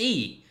can't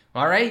see,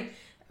 all right?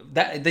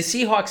 The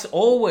Seahawks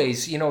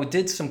always,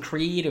 did some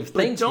creative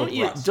things. Don't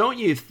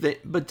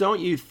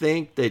you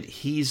think that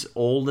he's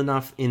old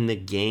enough in the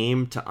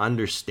game to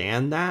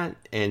understand that?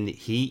 And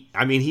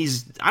I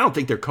don't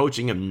think they're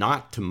coaching him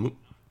not to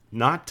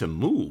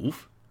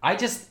move.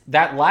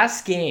 That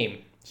last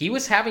game, he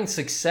was having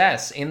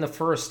success in the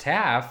first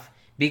half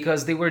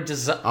because they were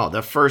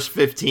the first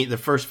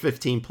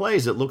 15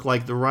 plays, it looked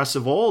like the Russ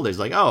of old. It's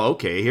like, oh,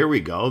 okay, here we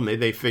go. Maybe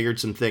they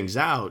figured some things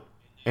out.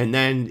 And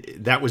then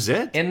that was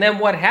it. And then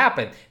what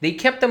happened? They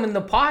kept him in the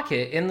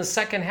pocket in the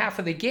second half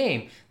of the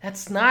game.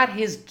 That's not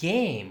his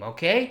game,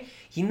 okay?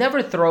 He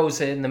never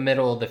throws it in the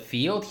middle of the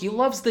field. He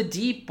loves the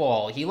deep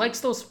ball. He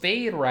likes those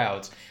fade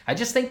routes. I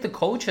just think the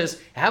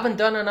coaches haven't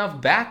done enough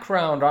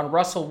background on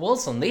Russell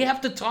Wilson. They have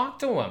to talk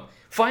to him.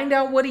 Find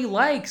out what he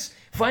likes.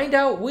 Find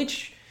out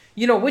which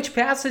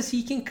passes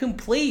he can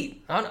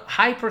complete on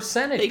high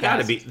percentage. They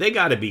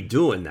got to be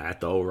doing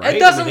that though, right? It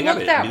doesn't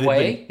look that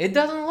way. It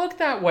doesn't look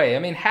that way. I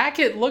mean,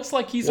 Hackett looks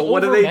like he's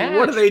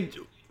overmatched.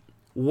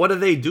 What do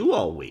they do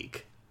all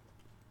week?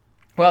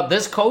 Well,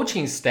 this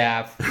coaching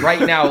staff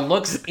right now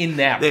looks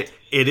inept.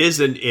 It is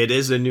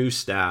a new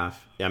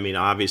staff. I mean,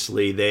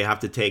 obviously they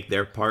have to take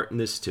their part in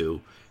this too.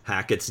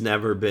 Hackett's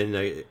never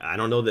been. I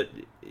don't know that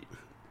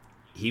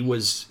he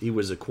was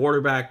a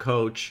quarterback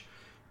coach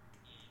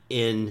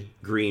in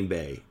Green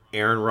Bay.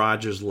 Aaron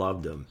Rodgers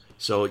loved him.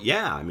 So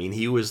yeah, I mean,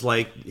 he was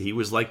like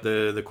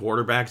the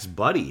quarterback's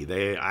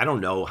buddy. I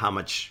don't know how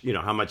much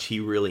he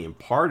really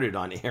imparted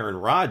on Aaron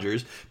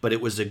Rodgers, but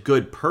it was a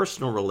good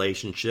personal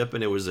relationship,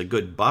 and it was a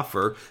good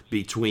buffer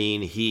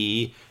between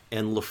he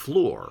and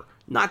LaFleur.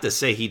 Not to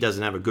say he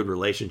doesn't have a good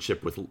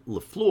relationship with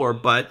LaFleur,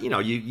 but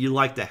you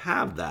like to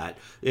have that.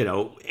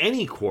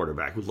 Any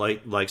quarterback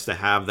likes to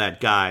have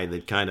that guy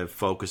that kind of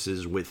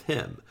focuses with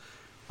him.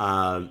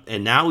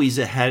 And now he's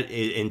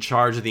in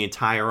charge of the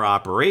entire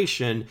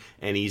operation,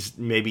 and he's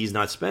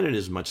not spending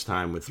as much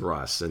time with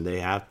Russ, and they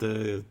have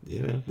to,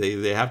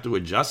 they have to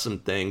adjust some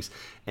things,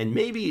 and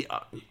maybe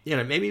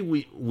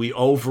we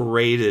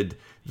overrated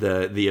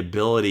the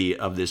ability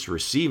of this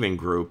receiving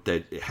group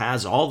that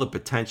has all the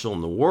potential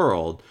in the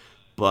world,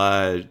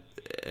 but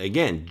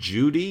again,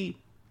 Jeudy,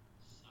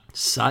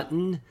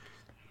 Sutton,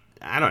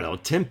 I don't know,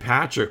 Tim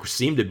Patrick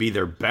seemed to be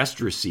their best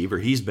receiver.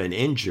 He's been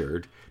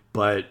injured,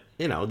 but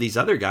these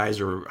other guys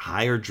are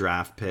higher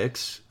draft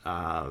picks.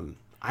 I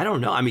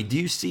don't know. I mean, do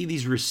you see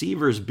these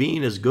receivers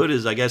being as good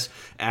as, I guess,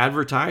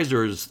 advertised,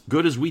 or as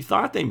good as we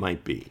thought they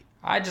might be?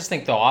 I just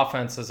think the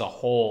offense as a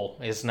whole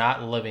is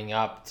not living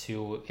up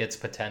to its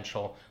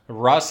potential.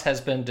 Russ has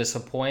been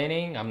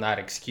disappointing. I'm not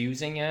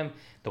excusing him.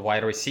 The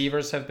wide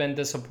receivers have been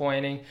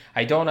disappointing.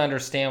 I don't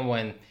understand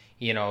when,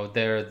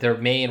 their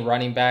main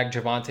running back,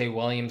 Javonte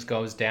Williams,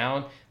 goes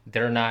down.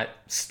 They're not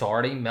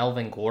starting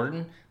Melvin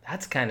Gordon.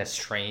 That's kind of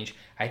strange.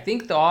 I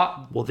think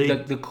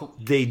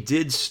they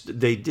did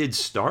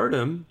start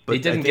him, but they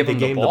didn't give him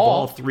the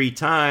ball 3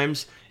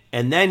 times,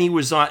 and then he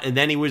was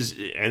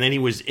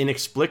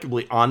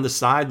inexplicably on the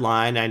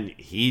sideline, and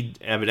he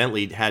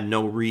evidently had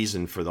no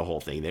reason for the whole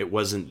thing. It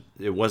wasn't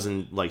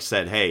like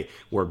said, "Hey,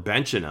 we're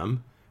benching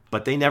him,"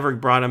 but they never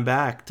brought him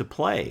back to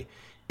play.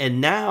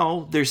 And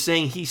now they're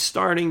saying he's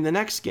starting the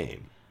next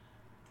game,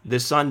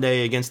 this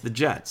Sunday against the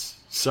Jets.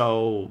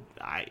 So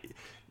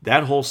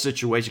that whole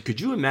situation,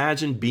 could you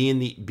imagine being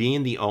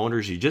the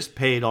owners? You just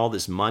paid all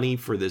this money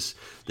for this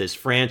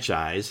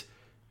franchise.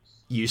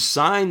 You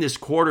sign this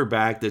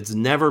quarterback that's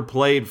never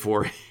played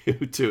for you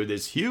to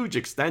this huge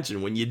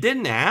extension when you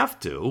didn't have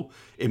to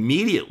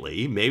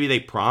immediately. Maybe they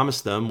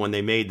promised them when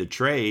they made the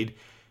trade,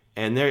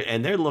 and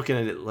they're looking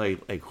at it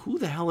like who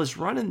the hell is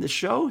running the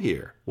show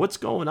here? What's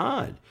going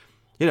on?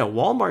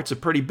 Walmart's a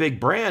pretty big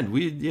brand.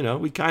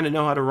 We kind of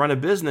know how to run a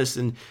business,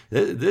 and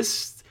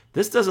this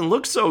doesn't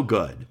look so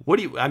good.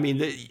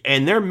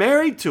 And they're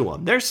married to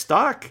him. They're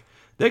stuck.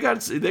 They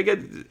got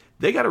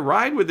to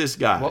ride with this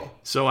guy. Well,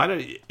 so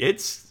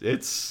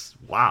it's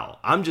wow.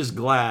 I'm just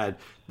glad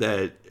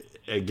that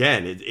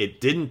again,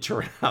 it didn't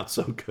turn out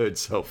so good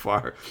so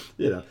far.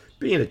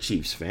 Being a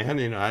Chiefs fan,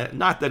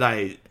 not that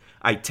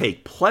I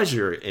take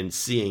pleasure in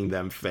seeing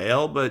them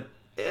fail, but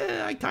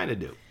I kind of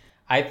do.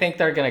 I think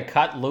they're going to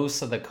cut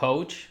loose of the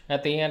coach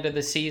at the end of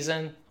the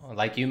season.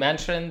 Like you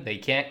mentioned, they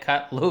can't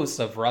cut loose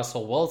of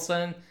Russell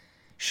Wilson.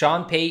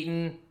 Sean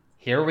Payton,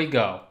 here we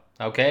go.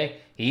 Okay?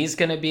 He's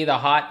going to be the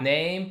hot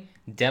name.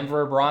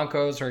 Denver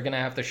Broncos are going to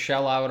have to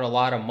shell out a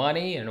lot of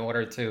money in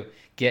order to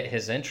get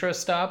his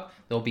interest up.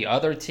 There'll be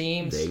other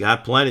teams. They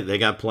got plenty.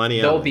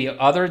 There'll be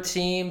other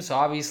teams,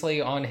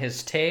 obviously, on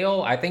his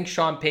tail. I think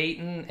Sean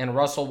Payton and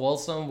Russell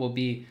Wilson will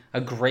be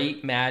a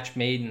great match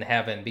made in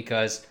heaven,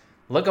 because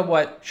look at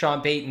what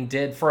Sean Payton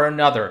did for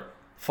another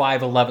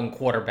 5'11"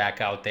 quarterback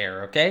out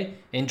there, okay?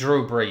 In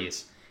Drew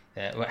Brees.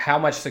 How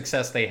much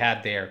success they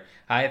had there.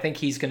 I think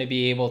he's going to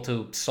be able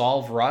to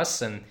solve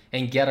Russ and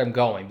get him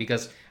going,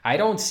 because I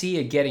don't see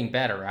it getting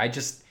better.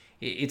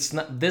 It's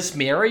not this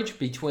marriage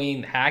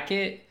between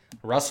Hackett,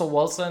 Russell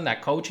Wilson,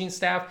 that coaching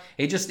staff.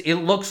 It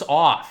looks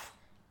off.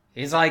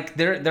 It's like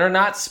they're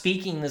not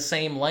speaking the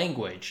same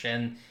language,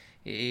 and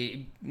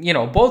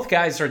both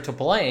guys are to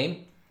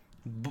blame.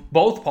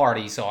 Both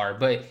parties are,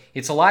 but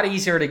it's a lot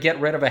easier to get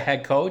rid of a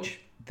head coach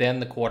than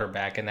the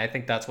quarterback, and I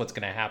think that's what's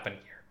going to happen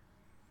here.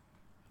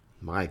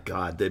 My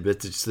God,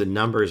 it's the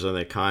numbers on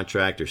the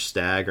contract are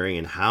staggering.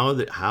 And how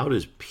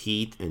does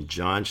Pete and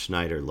John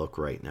Schneider look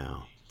right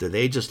now? Do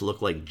they just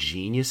look like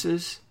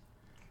geniuses?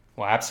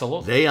 Well,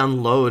 absolutely. They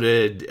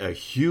unloaded a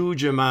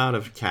huge amount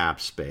of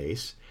cap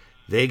space.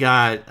 They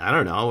got, I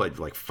don't know,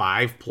 like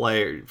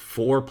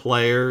 4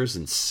 players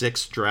and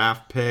 6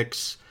 draft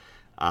picks,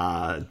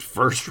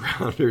 first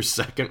rounders,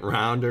 second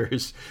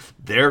rounders.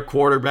 Their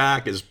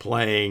quarterback is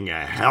playing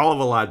a hell of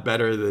a lot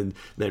better than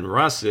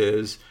Russ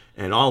is.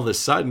 And all of a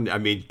sudden, I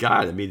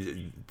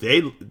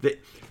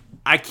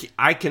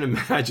can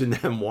imagine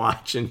them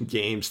watching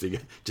games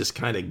just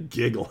kind of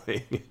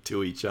giggling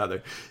to each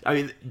other. I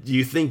mean, do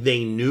you think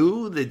they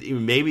knew that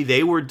maybe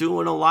they were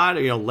doing a lot,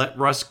 let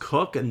Russ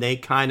cook, and they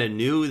kind of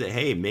knew that,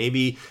 hey,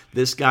 maybe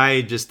this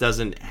guy just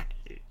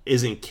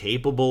isn't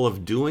capable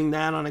of doing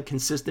that on a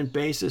consistent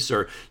basis,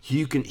 or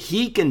he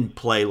can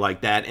play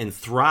like that and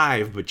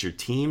thrive, but your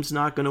team's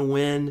not going to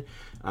win.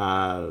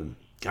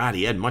 God,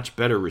 he had much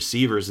better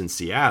receivers in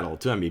Seattle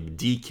too. I mean,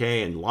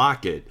 DK and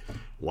Lockett.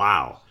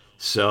 Wow.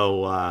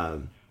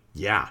 So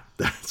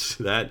that's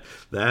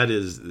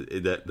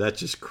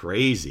just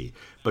crazy.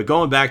 But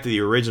going back to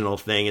the original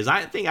thing is,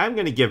 I think I'm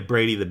going to give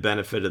Brady the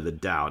benefit of the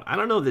doubt. I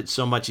don't know that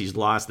so much he's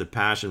lost the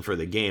passion for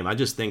the game. I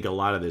just think a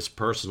lot of this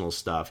personal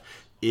stuff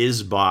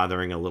is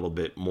bothering a little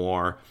bit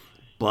more.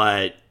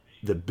 But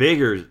the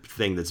bigger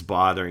thing that's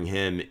bothering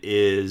him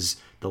is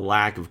the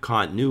lack of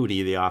continuity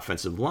of the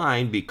offensive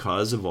line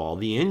because of all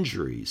the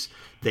injuries.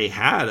 They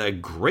had a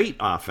great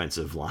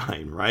offensive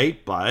line, right?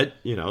 But,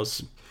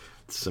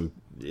 some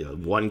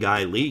one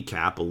guy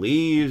Kappa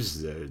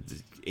leaves,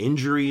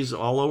 injuries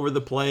all over the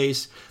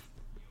place.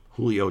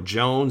 Julio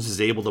Jones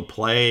is able to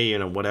play,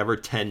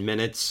 10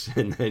 minutes,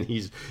 and then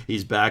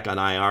he's back on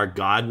IR.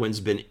 Godwin's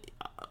been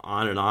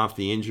on and off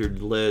the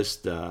injured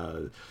list.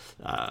 Oh,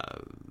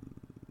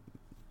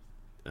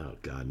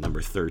 God,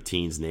 number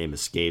 13's name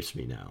escapes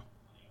me now.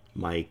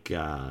 Mike,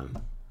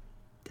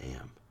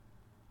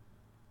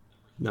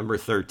 number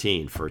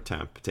 13 for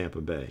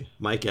Tampa Bay,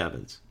 Mike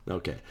Evans.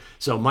 Okay,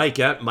 so Mike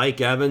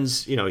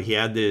Evans, he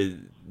had the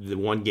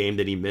one game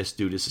that he missed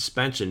due to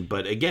suspension,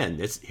 but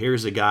again,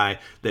 here's a guy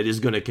that is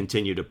going to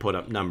continue to put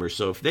up numbers.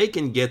 So if they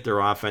can get their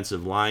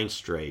offensive line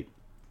straight,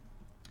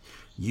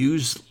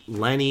 use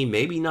Lenny,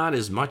 maybe not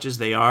as much as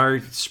they are,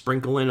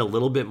 sprinkle in a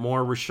little bit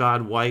more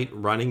Rachaad White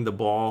running the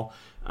ball.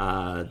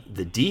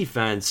 The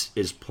defense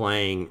is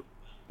playing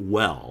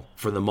well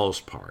for the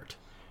most part.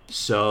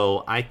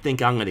 So I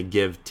think I'm going to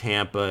give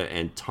Tampa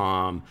and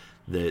Tom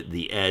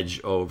the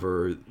edge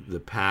over the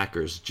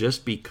Packers,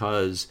 just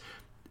because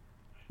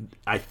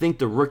I think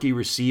the rookie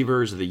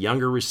receivers, the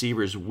younger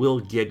receivers will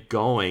get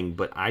going,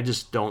 but I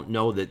just don't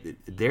know that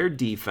their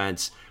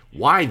defense,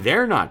 why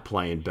they're not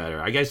playing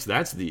better. I guess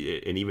that's an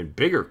even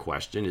bigger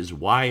question, is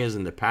why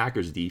isn't the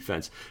Packers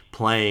defense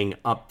playing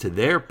up to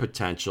their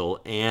potential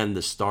and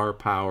the star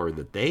power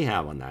that they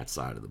have on that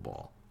side of the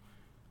ball?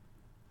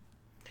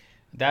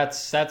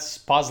 That's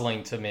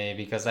puzzling to me,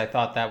 because I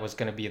thought that was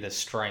going to be the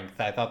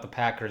strength. I thought the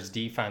Packers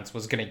defense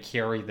was going to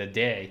carry the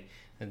day.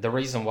 The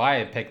reason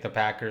why I picked the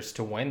Packers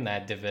to win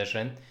that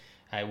division,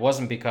 it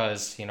wasn't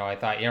because, I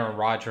thought Aaron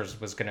Rodgers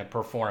was going to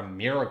perform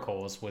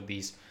miracles with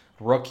these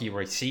rookie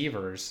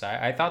receivers.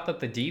 I thought that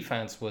the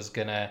defense was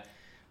gonna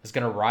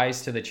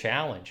rise to the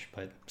challenge,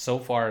 but so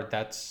far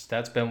that's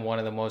been one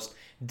of the most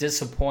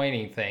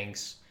disappointing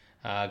things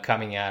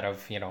coming out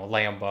of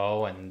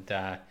Lambeau,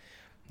 and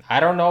I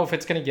don't know if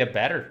it's going to get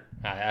better,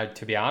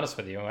 to be honest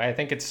with you. I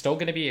think it's still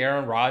going to be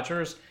Aaron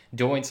Rodgers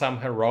doing some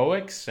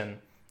heroics and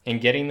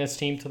getting this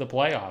team to the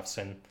playoffs.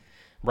 And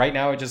right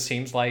now it just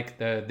seems like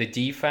the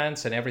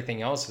defense and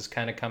everything else is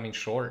kind of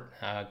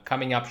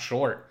coming up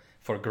short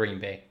for Green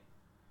Bay.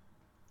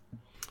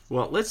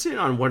 Well, let's hit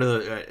on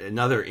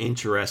another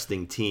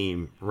interesting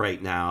team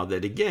right now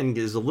that again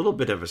is a little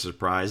bit of a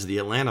surprise. The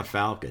Atlanta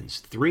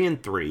Falcons,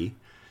 3-3.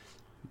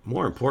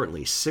 More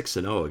importantly,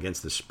 6-0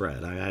 against the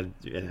spread.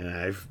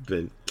 I've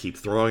been keep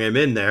throwing them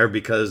in there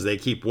because they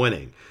keep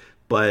winning.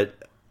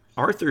 But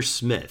Arthur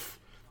Smith,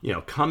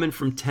 coming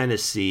from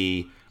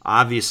Tennessee,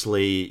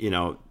 obviously,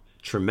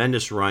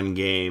 tremendous run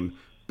game.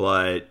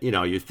 But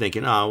you're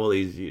thinking, oh well,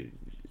 he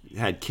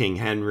had King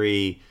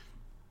Henry.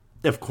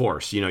 Of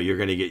course, you're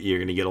gonna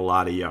get a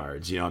lot of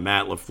yards.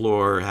 Matt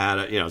LaFleur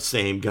had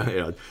same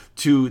guy.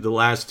 The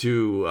last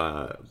two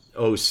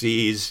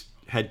OCs.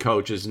 Head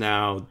coaches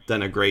now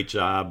done a great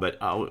job, but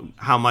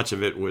how much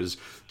of it was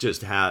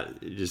just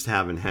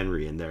having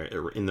Henry in there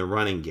in the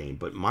running game?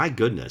 But my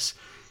goodness,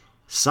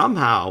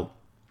 somehow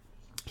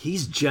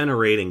he's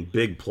generating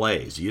big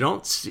plays. You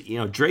don't see,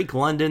 Drake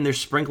London, they're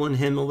sprinkling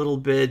him a little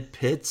bit.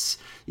 Pitts,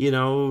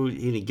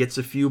 he gets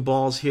a few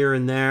balls here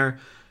and there,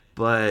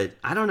 but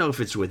I don't know if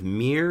it's with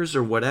Mears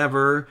or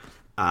whatever.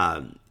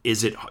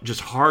 Is it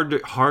just hard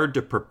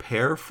to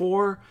prepare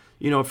for?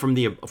 From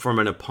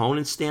an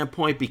opponent's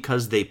standpoint,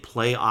 because they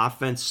play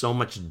offense so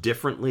much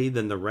differently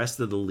than the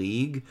rest of the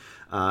league.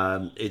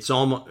 It's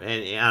almost,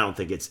 and I don't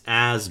think it's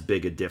as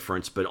big a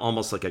difference, but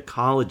almost like a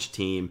college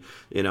team.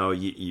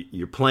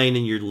 You're playing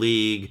in your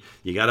league.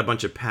 You got a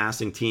bunch of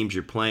passing teams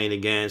you're playing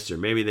against, or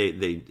maybe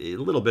they a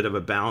little bit of a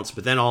balance.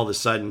 But then all of a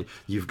sudden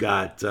you've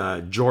got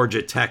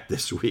Georgia Tech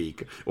this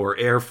week, or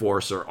Air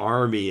Force, or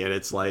Army, and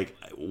it's like,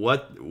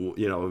 what,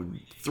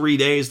 3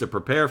 days to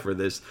prepare for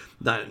this,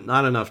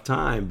 not enough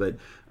time. But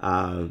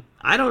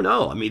I don't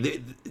know. I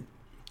mean,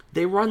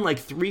 they run like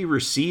 3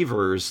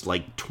 receivers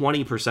like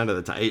 20% of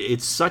the time.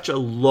 It's such a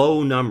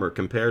low number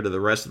compared to the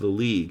rest of the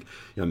league.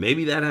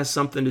 Maybe that has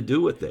something to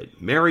do with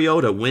it.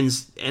 Mariota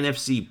wins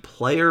NFC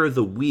Player of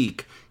the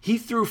Week. He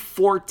threw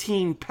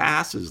 14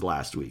 passes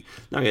last week.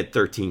 Now he had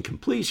 13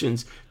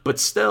 completions, but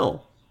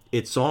still,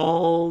 it's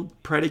all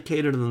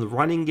predicated on the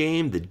running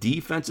game. The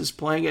defense is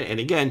playing it. And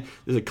again,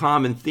 there's a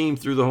common theme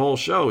through the whole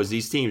show is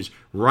these teams,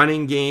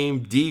 running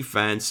game,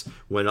 defense,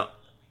 when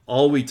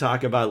all we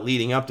talk about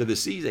leading up to the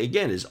season,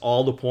 again, is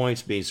all the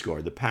points being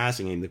scored, the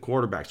passing game, the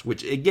quarterbacks,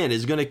 which, again,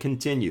 is going to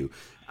continue.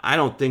 I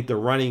don't think the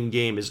running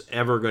game is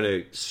ever going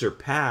to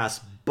surpass,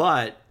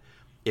 but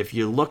if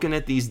you're looking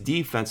at these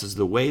defenses,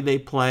 the way they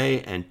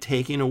play and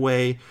taking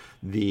away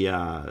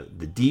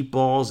the deep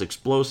balls,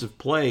 explosive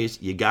plays,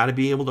 you got to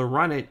be able to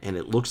run it, and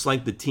it looks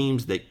like the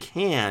teams that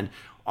can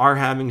are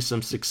having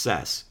some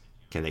success.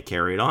 Can they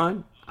carry it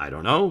on? I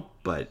don't know,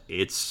 but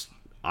it's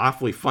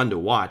awfully fun to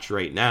watch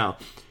right now.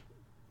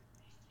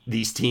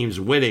 These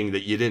teams winning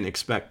that you didn't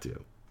expect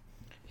to.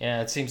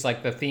 Yeah, it seems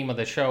like the theme of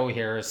the show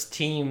here is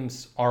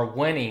teams are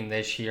winning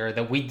this year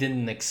that we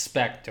didn't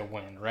expect to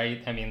win,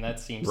 right? I mean, that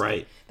seems right.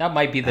 Like that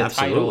might be the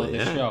title of the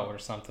yeah. show or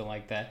something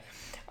like that.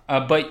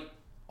 But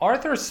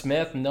Arthur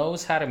Smith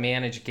knows how to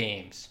manage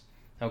games.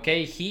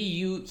 Okay,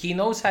 he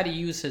knows how to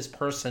use his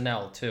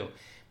personnel too.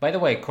 By the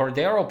way,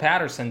 Cordero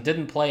Patterson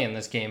didn't play in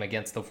this game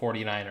against the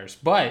 49ers,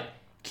 but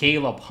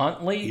Caleb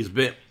Huntley,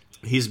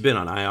 He's been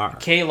on IR.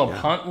 Caleb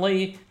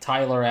Huntley,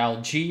 Tyler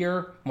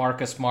Algier,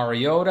 Marcus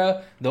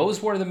Mariota,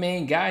 those were the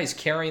main guys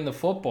carrying the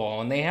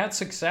football, and they had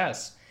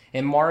success.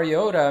 And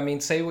Mariota, I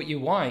mean, say what you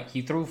want,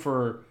 he threw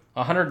for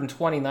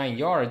 129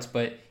 yards,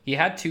 but he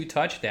had 2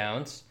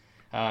 touchdowns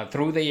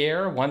through the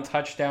air, 1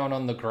 touchdown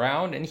on the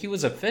ground, and he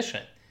was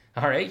efficient.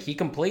 All right, he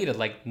completed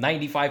like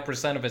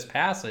 95% of his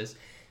passes.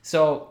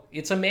 So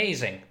it's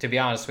amazing, to be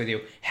honest with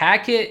you.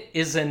 Hackett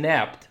is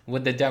inept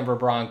with the Denver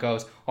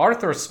Broncos.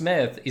 Arthur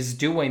Smith is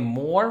doing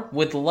more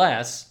with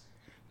less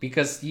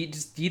because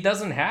he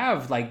doesn't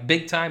have like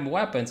big time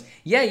weapons.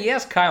 Yeah, he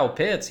has Kyle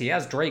Pitts, he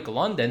has Drake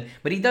London,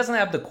 but he doesn't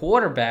have the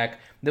quarterback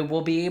that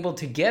will be able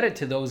to get it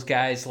to those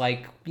guys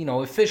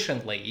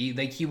efficiently.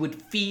 He would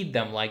feed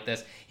them like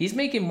this. He's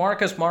making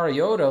Marcus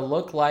Mariota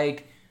look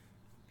like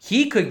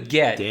he could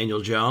get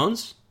Daniel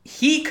Jones.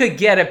 He could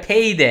get a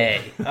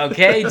payday,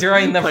 okay,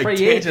 during the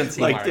free agency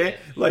market.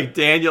 Like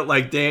Daniel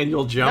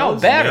Jones, no,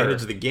 better.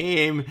 Manage the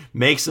game,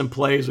 make some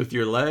plays with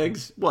your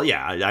legs. Well,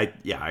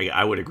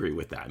 I would agree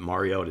with that.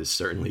 Mariota is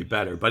certainly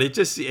better, but it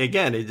just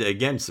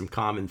again some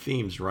common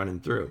themes running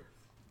through.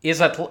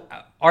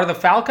 Are the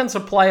Falcons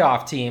a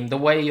playoff team the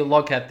way you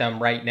look at them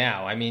right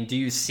now? I mean, do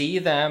you see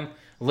them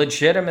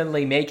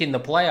legitimately making the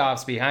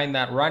playoffs behind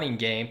that running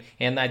game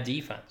and that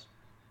defense?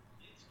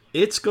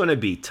 It's going to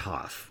be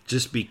tough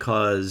just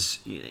because,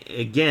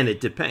 again,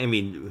 it depends. I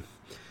mean,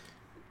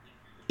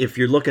 if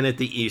you're looking at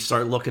you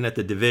start looking at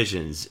the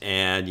divisions,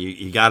 and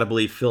you got to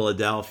believe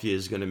Philadelphia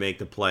is going to make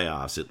the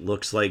playoffs. It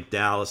looks like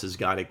Dallas has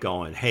got it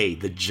going. Hey,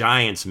 the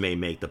Giants may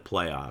make the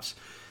playoffs.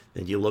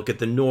 Then you look at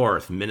the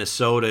North.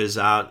 Minnesota is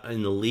out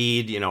in the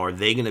lead. Are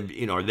they going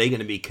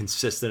to be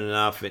consistent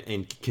enough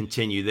and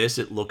continue this?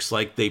 It looks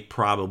like they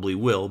probably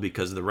will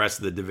because the rest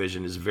of the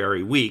division is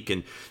very weak,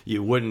 and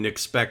you wouldn't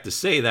expect to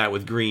say that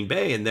with Green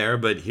Bay in there,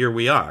 but here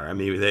we are. I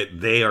mean,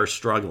 they are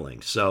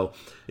struggling. So,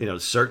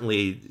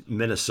 certainly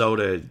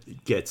Minnesota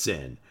gets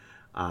in.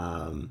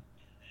 And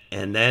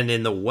then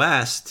in the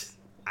West,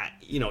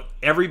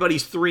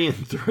 everybody's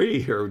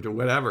 3-3 or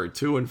whatever,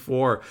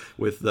 2-4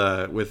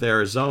 with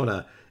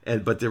Arizona,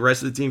 but the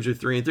rest of the teams are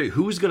 3-3.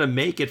 Who's going to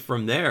make it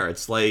from there?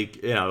 It's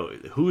like,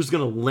 who's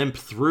going to limp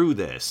through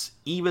this?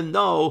 Even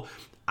though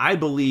I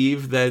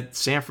believe that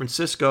San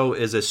Francisco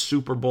is a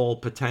Super Bowl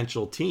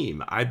potential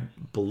team. I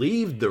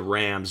believe the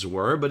Rams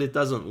were, but it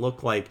doesn't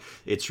look like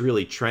it's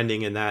really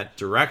trending in that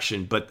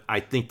direction. But I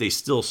think they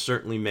still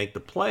certainly make the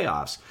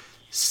playoffs.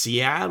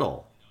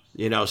 Seattle,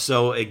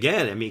 so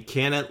again,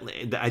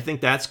 I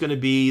think that's going to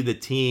be the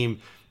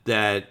team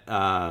that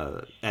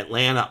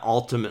Atlanta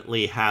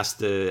ultimately has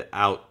to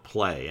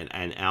outplay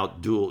and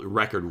outduel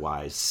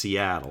record-wise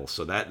Seattle.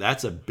 So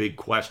that's a big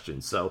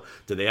question. So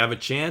do they have a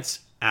chance?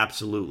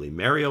 Absolutely.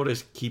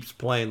 Mariota keeps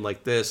playing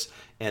like this,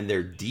 and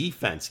their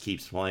defense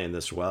keeps playing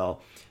this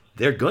well.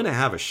 They're going to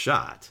have a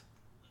shot.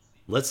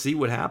 Let's see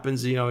what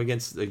happens,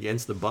 against the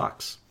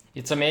Bucs.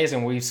 It's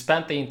amazing. We've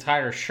spent the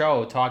entire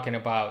show talking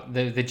about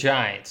the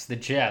Giants, the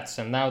Jets,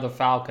 and now the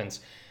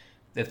Falcons.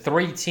 The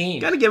three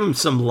teams. Got to give them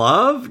some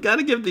love. Got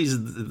to give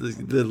these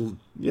the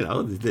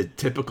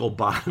typical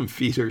bottom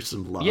feeders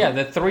some love. Yeah,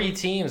 the three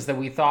teams that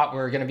we thought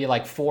were going to be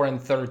like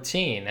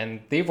 4-13,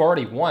 and they've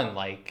already won.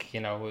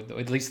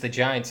 At least the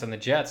Giants and the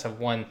Jets have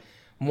won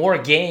more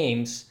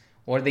games,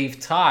 or they've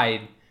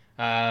tied.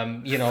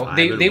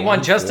 They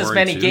won just as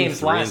many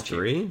games last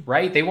year,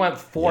 right? They went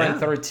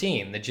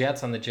 4-13. The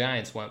Jets and the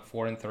Giants went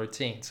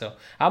 4-13. So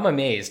I'm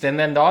amazed. And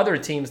then the other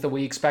teams that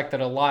we expected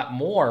a lot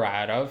more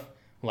out of,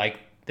 like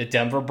the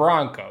Denver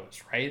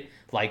Broncos, right?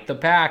 Like the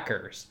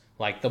Packers,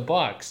 like the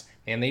Bucs,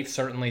 and they've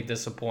certainly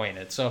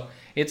disappointed. So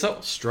it's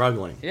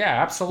struggling.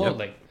 Yeah,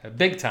 absolutely. Yep.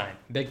 Big time.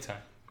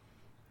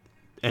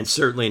 And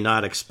certainly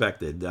not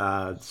expected.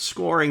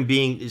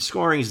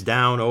 Scoring's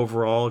down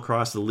overall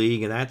across the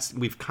league, and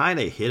we've kind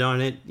of hit on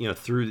it,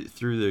 through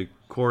the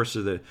course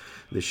of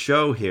the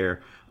show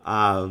here.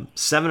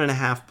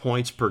 7.5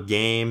 points per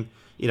game.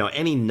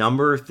 Any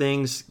number of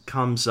things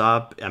comes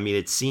up.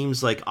 It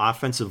seems like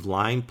offensive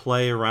line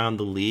play around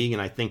the league,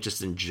 and I think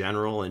just in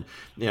general, and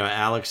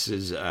Alex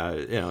is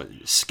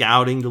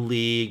scouting the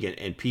league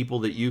and people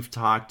that you've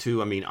talked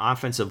to.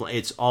 Offensive,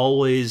 it's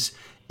always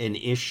an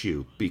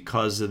issue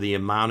because of the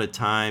amount of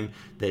time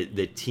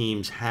that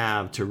teams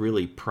have to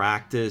really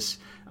practice,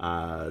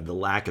 the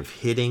lack of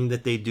hitting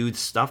that they do,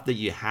 stuff that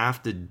you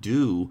have to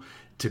do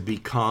to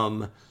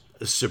become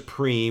a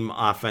supreme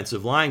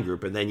offensive line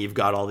group, and then you've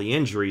got all the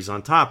injuries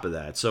on top of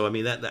that. So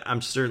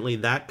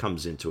that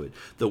comes into it.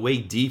 The way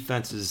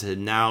defenses have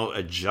now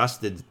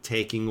adjusted to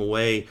taking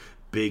away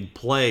big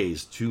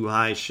plays, too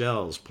high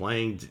shells,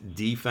 playing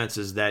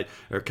defenses that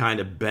are kind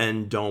of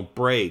bend, don't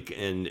break,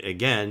 and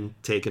again,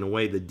 taking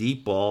away the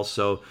deep ball.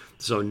 So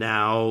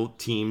now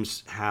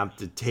teams have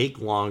to take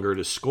longer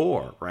to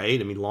score,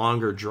 right?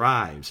 Longer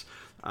drives,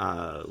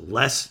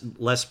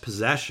 less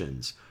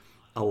possessions.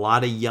 A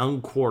lot of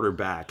young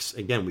quarterbacks.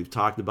 Again, we've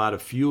talked about a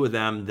few of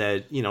them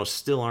that,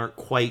 still aren't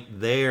quite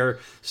there.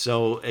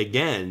 So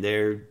again,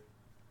 they're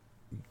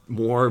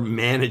more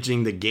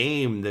managing the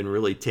game than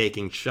really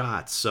taking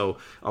shots. So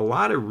a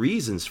lot of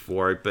reasons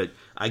for it. But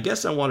I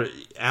guess I want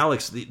to,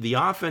 Alex, the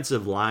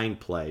offensive line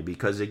play,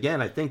 because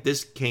again, I think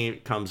this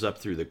comes up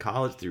through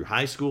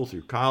high school,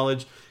 through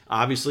college.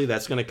 Obviously,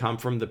 that's going to come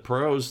from the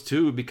pros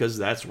too, because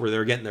that's where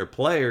they're getting their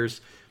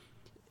players.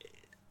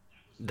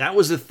 That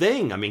was a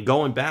thing.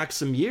 Going back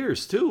some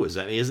years too.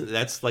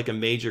 That's like a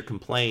major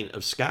complaint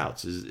of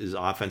scouts is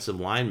offensive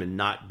linemen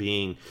not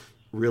being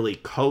really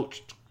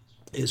coached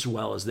as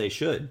well as they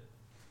should.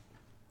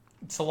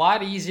 It's a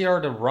lot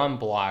easier to run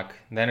block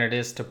than it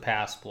is to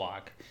pass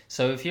block.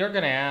 So if you're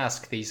going to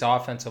ask these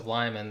offensive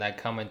linemen that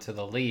come into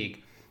the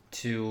league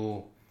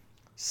to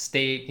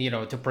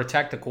to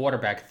protect the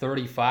quarterback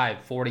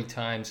 35, 40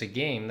 times a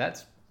game,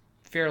 that's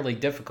fairly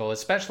difficult,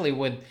 especially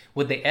with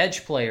the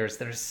edge players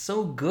that are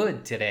so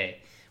good today,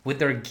 with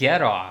their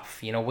get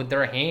off, with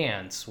their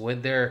hands,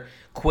 with their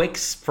quick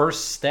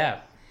first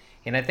step.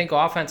 And I think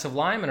offensive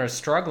linemen are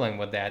struggling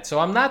with that. So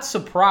I'm not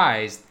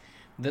surprised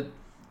that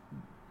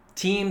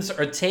teams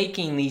are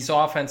taking these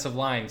offensive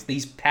lines,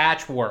 these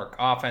patchwork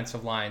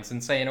offensive lines,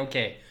 and saying,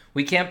 okay,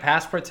 we can't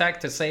pass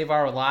protect to save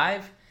our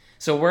life,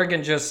 so we're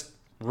going to just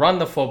run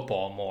the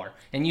football more.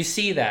 And you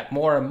see that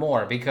more and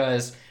more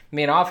because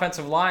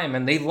offensive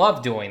linemen, they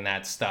love doing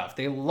that stuff.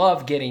 They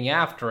love getting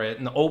after it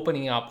and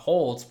opening up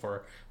holes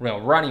for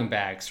running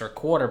backs or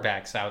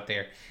quarterbacks out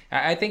there.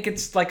 I think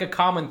it's like a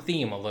common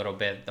theme a little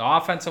bit. The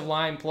offensive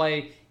line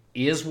play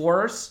is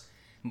worse,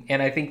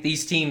 and I think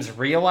these teams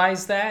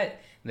realize that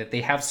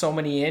they have so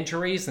many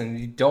injuries and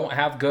they don't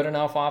have good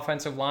enough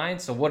offensive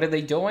lines. So what are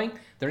they doing?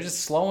 They're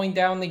just slowing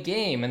down the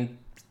game and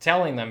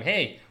telling them,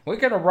 hey, we're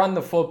going to run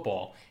the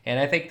football. And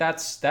I think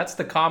that's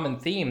the common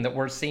theme that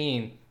we're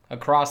seeing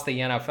across the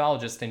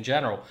NFL just in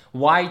general.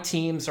 Why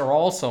teams are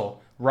also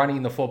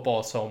running the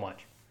football so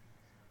much.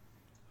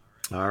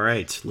 All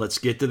right, let's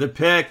get to the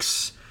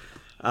picks.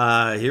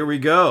 Here we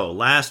go.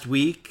 Last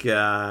week,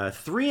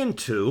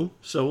 3-2,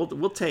 so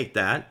we'll take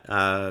that.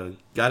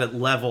 Got it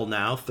level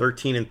now,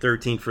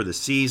 13-13 for the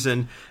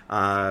season.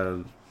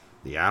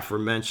 The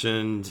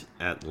aforementioned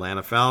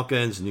Atlanta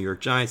Falcons, New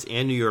York Giants,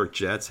 and New York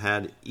Jets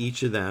had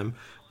each of them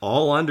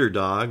all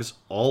underdogs,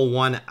 all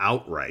won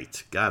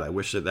outright. God, I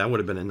wish that would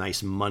have been a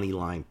nice money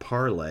line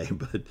parlay,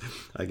 but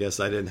I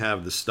guess I didn't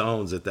have the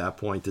stones at that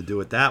point to do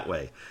it that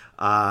way.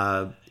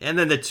 And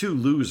then the two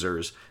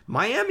losers,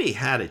 Miami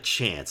had a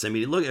chance. I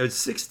mean, look, it was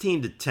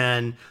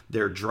 16-10.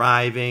 They're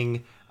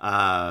driving.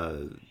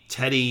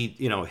 Teddy,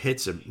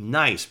 hits a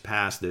nice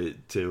pass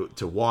to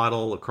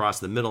Waddle across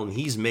the middle, and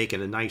he's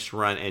making a nice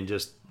run and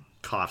just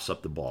coughs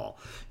up the ball.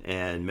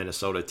 And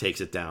Minnesota takes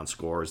it down,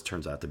 scores.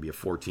 Turns out to be a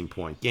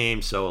 14-point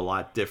game, so a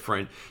lot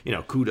different.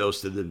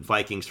 Kudos to the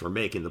Vikings for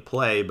making the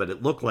play, but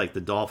it looked like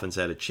the Dolphins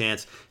had a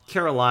chance.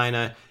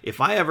 Carolina,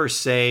 if I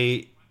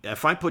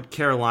put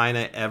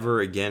Carolina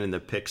ever again in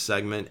the pick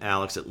segment,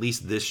 Alex, at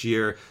least this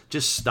year,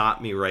 just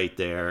stop me right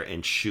there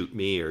and shoot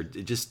me, or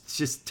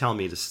just tell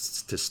me to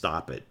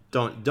stop it.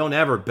 Don't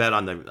ever bet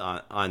on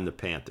the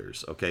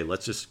Panthers. Okay,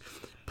 let's just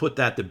put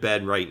that to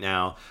bed right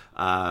now.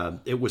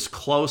 It was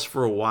close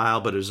for a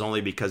while, but it was only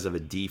because of a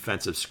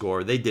defensive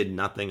score. They did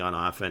nothing on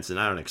offense, and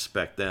I don't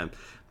expect them.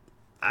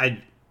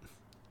 I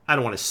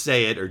don't want to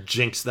say it or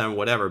jinx them,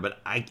 whatever, but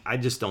I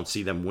just don't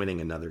see them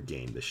winning another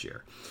game this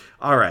year.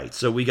 All right,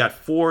 so we got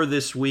 4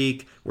 this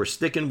week. We're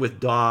sticking with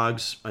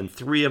dogs on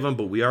 3 of them,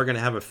 but we are going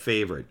to have a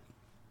favorite.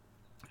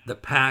 The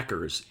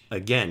Packers,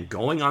 again,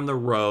 going on the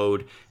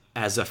road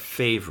as a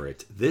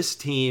favorite. This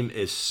team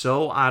is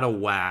so out of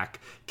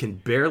whack, can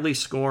barely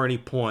score any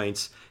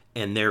points,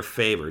 and they're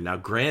favored. Now,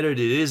 granted,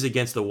 it is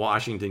against the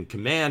Washington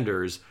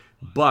Commanders,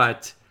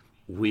 but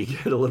we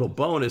get a little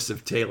bonus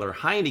of Taylor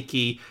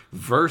Heineke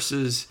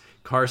versus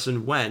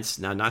Carson Wentz.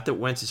 Now, not that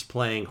Wentz is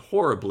playing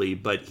horribly,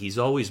 but he's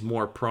always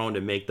more prone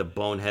to make the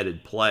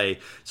boneheaded play.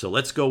 So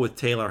let's go with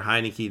Taylor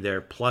Heineke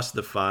there, plus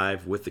the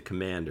 5 with the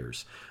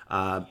Commanders.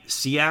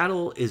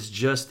 Seattle is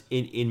just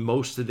in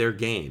most of their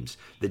games.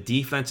 The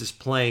defense is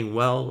playing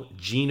well.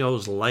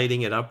 Geno's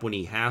lighting it up when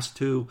he has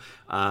to.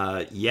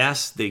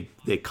 Yes,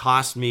 they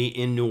cost me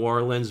in New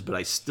Orleans, but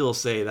I still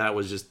say that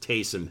was just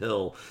Taysom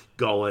Hill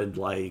going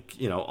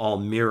all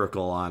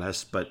miracle on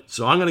us. But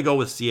so I'm going to go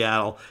with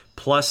Seattle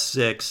plus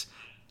 6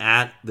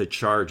 at the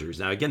Chargers.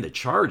 Now, again, the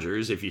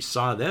Chargers, if you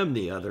saw them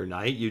the other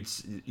night,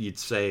 you'd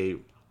say,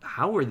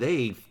 how are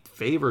they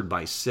favored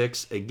by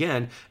 6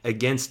 again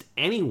against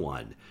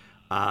anyone?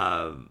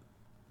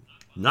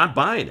 Not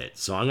buying it.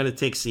 So I'm going to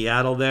take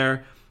Seattle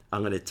there.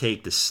 I'm going to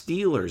take the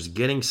Steelers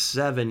getting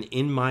 7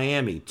 in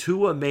Miami.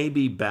 Tua may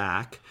be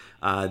back.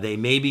 They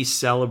may be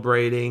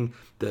celebrating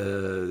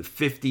the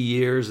 50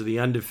 years of the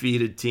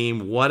undefeated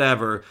team,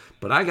 whatever.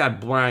 But I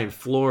got Brian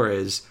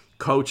Flores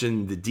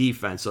coaching the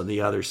defense on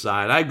the other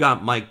side. I've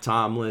got Mike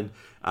Tomlin.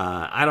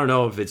 I don't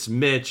know if it's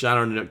Mitch. I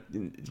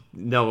don't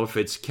know if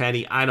it's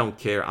Kenny. I don't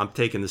care. I'm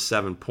taking the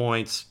 7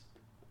 points.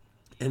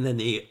 And then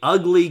the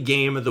ugly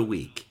game of the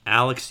week.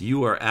 Alex,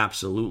 you are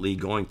absolutely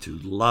going to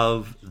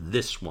love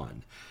this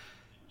one.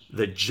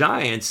 The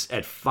Giants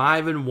at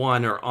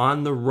 5-1 are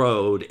on the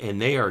road,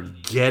 and they are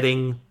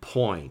getting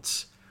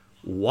points.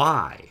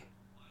 Why?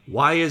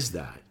 Why is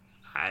that?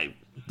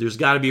 There's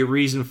got to be a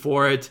reason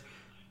for it.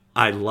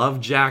 I love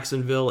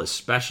Jacksonville,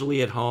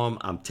 especially at home.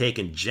 I'm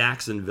taking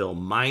Jacksonville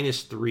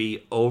minus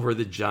 3 over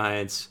the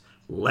Giants.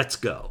 Let's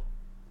go.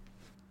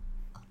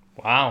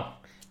 Wow.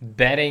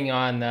 Betting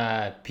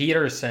on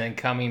Peterson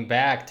coming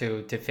back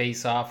to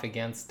face off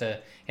against the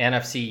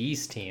NFC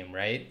East team,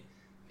 right?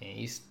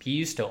 He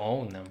used to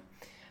own them.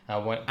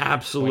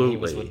 Absolutely. When he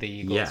was with the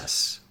Eagles.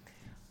 Yes.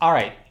 All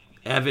right.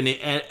 Evan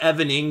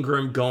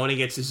Ingram going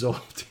against his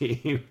old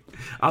team.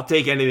 I'll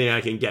take anything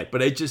I can get.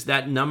 But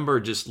that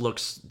number just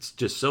looks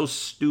just so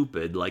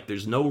stupid. Like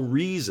there's no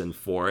reason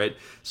for it.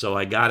 So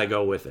I got to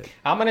go with it.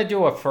 I'm going to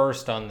do a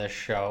first on this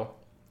show.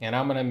 And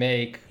I'm going to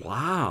make...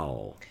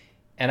 Wow.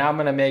 And I'm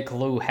going to make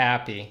Lou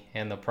happy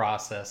in the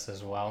process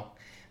as well.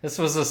 This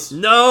was a...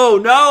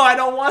 No, I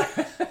don't want...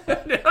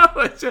 No,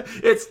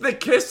 it's the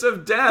kiss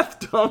of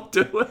death. Don't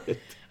do it.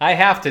 I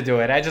have to do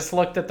it. I just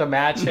looked at the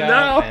matchup.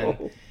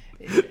 No.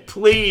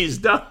 Please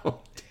don't.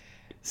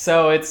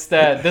 So it's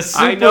the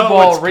Super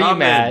Bowl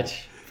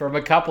rematch from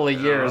a couple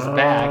of years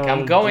back.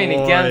 I'm going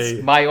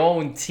against my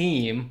own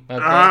team.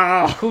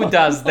 Okay? Who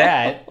does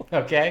that?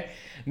 Okay.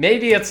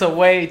 Maybe it's a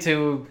way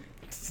to...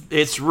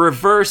 It's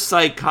reverse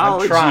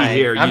psychology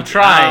here. I'm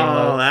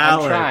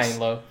trying,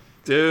 Lo.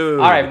 Dude.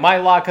 All right, my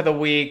lock of the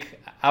week.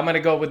 I'm going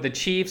to go with the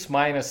Chiefs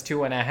minus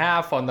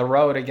 2.5 on the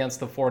road against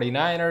the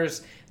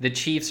 49ers. The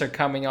Chiefs are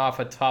coming off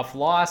a tough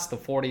loss. The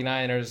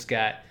 49ers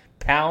got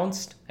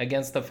pounced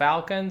against the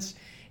Falcons.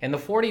 And the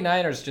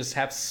 49ers just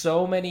have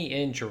so many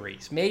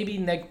injuries. Maybe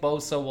Nick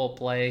Bosa will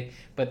play,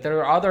 but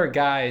there are other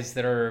guys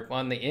that are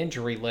on the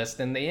injury list,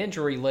 and the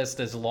injury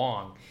list is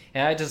long.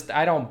 And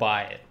I don't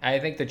buy it. I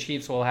think the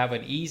Chiefs will have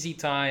an easy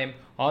time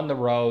on the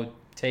road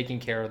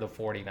taking care of the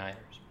 49ers.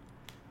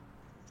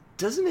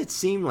 Doesn't it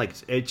seem like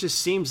it just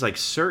seems like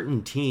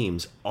certain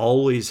teams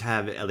always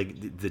have,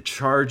 like the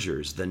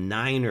Chargers, the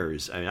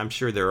Niners. I mean, I'm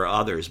sure there are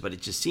others, but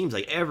it just seems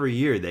like every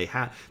year they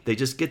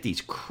just get these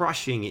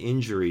crushing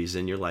injuries,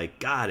 and you're like,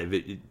 God,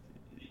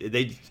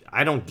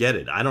 I don't get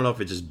it. I don't know if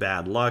it's just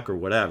bad luck or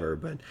whatever,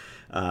 but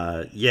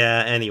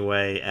yeah,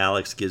 anyway,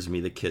 Alex gives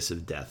me the kiss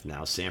of death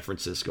now. San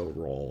Francisco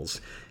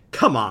rolls.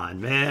 Come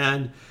on,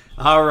 man.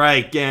 All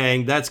right,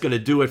 gang, that's going to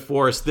do it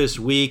for us this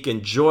week.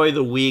 Enjoy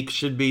the week.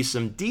 Should be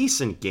some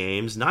decent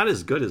games. Not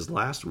as good as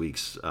last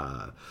week's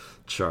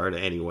chart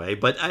anyway,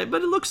 but it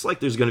looks like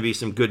there's going to be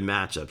some good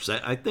matchups.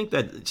 I think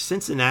that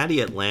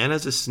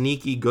Cincinnati-Atlanta's a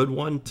sneaky good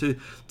one to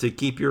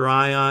keep your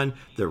eye on.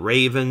 The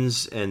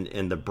Ravens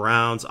and the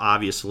Browns,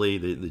 obviously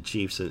the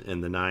Chiefs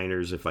and the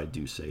Niners, if I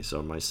do say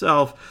so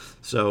myself.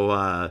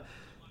 So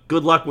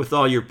good luck with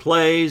all your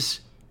plays.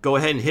 Go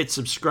ahead and hit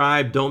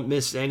subscribe. Don't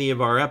miss any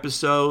of our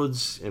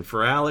episodes. And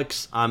for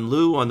Alex, I'm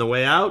Lou on the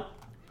way out.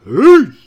 Peace!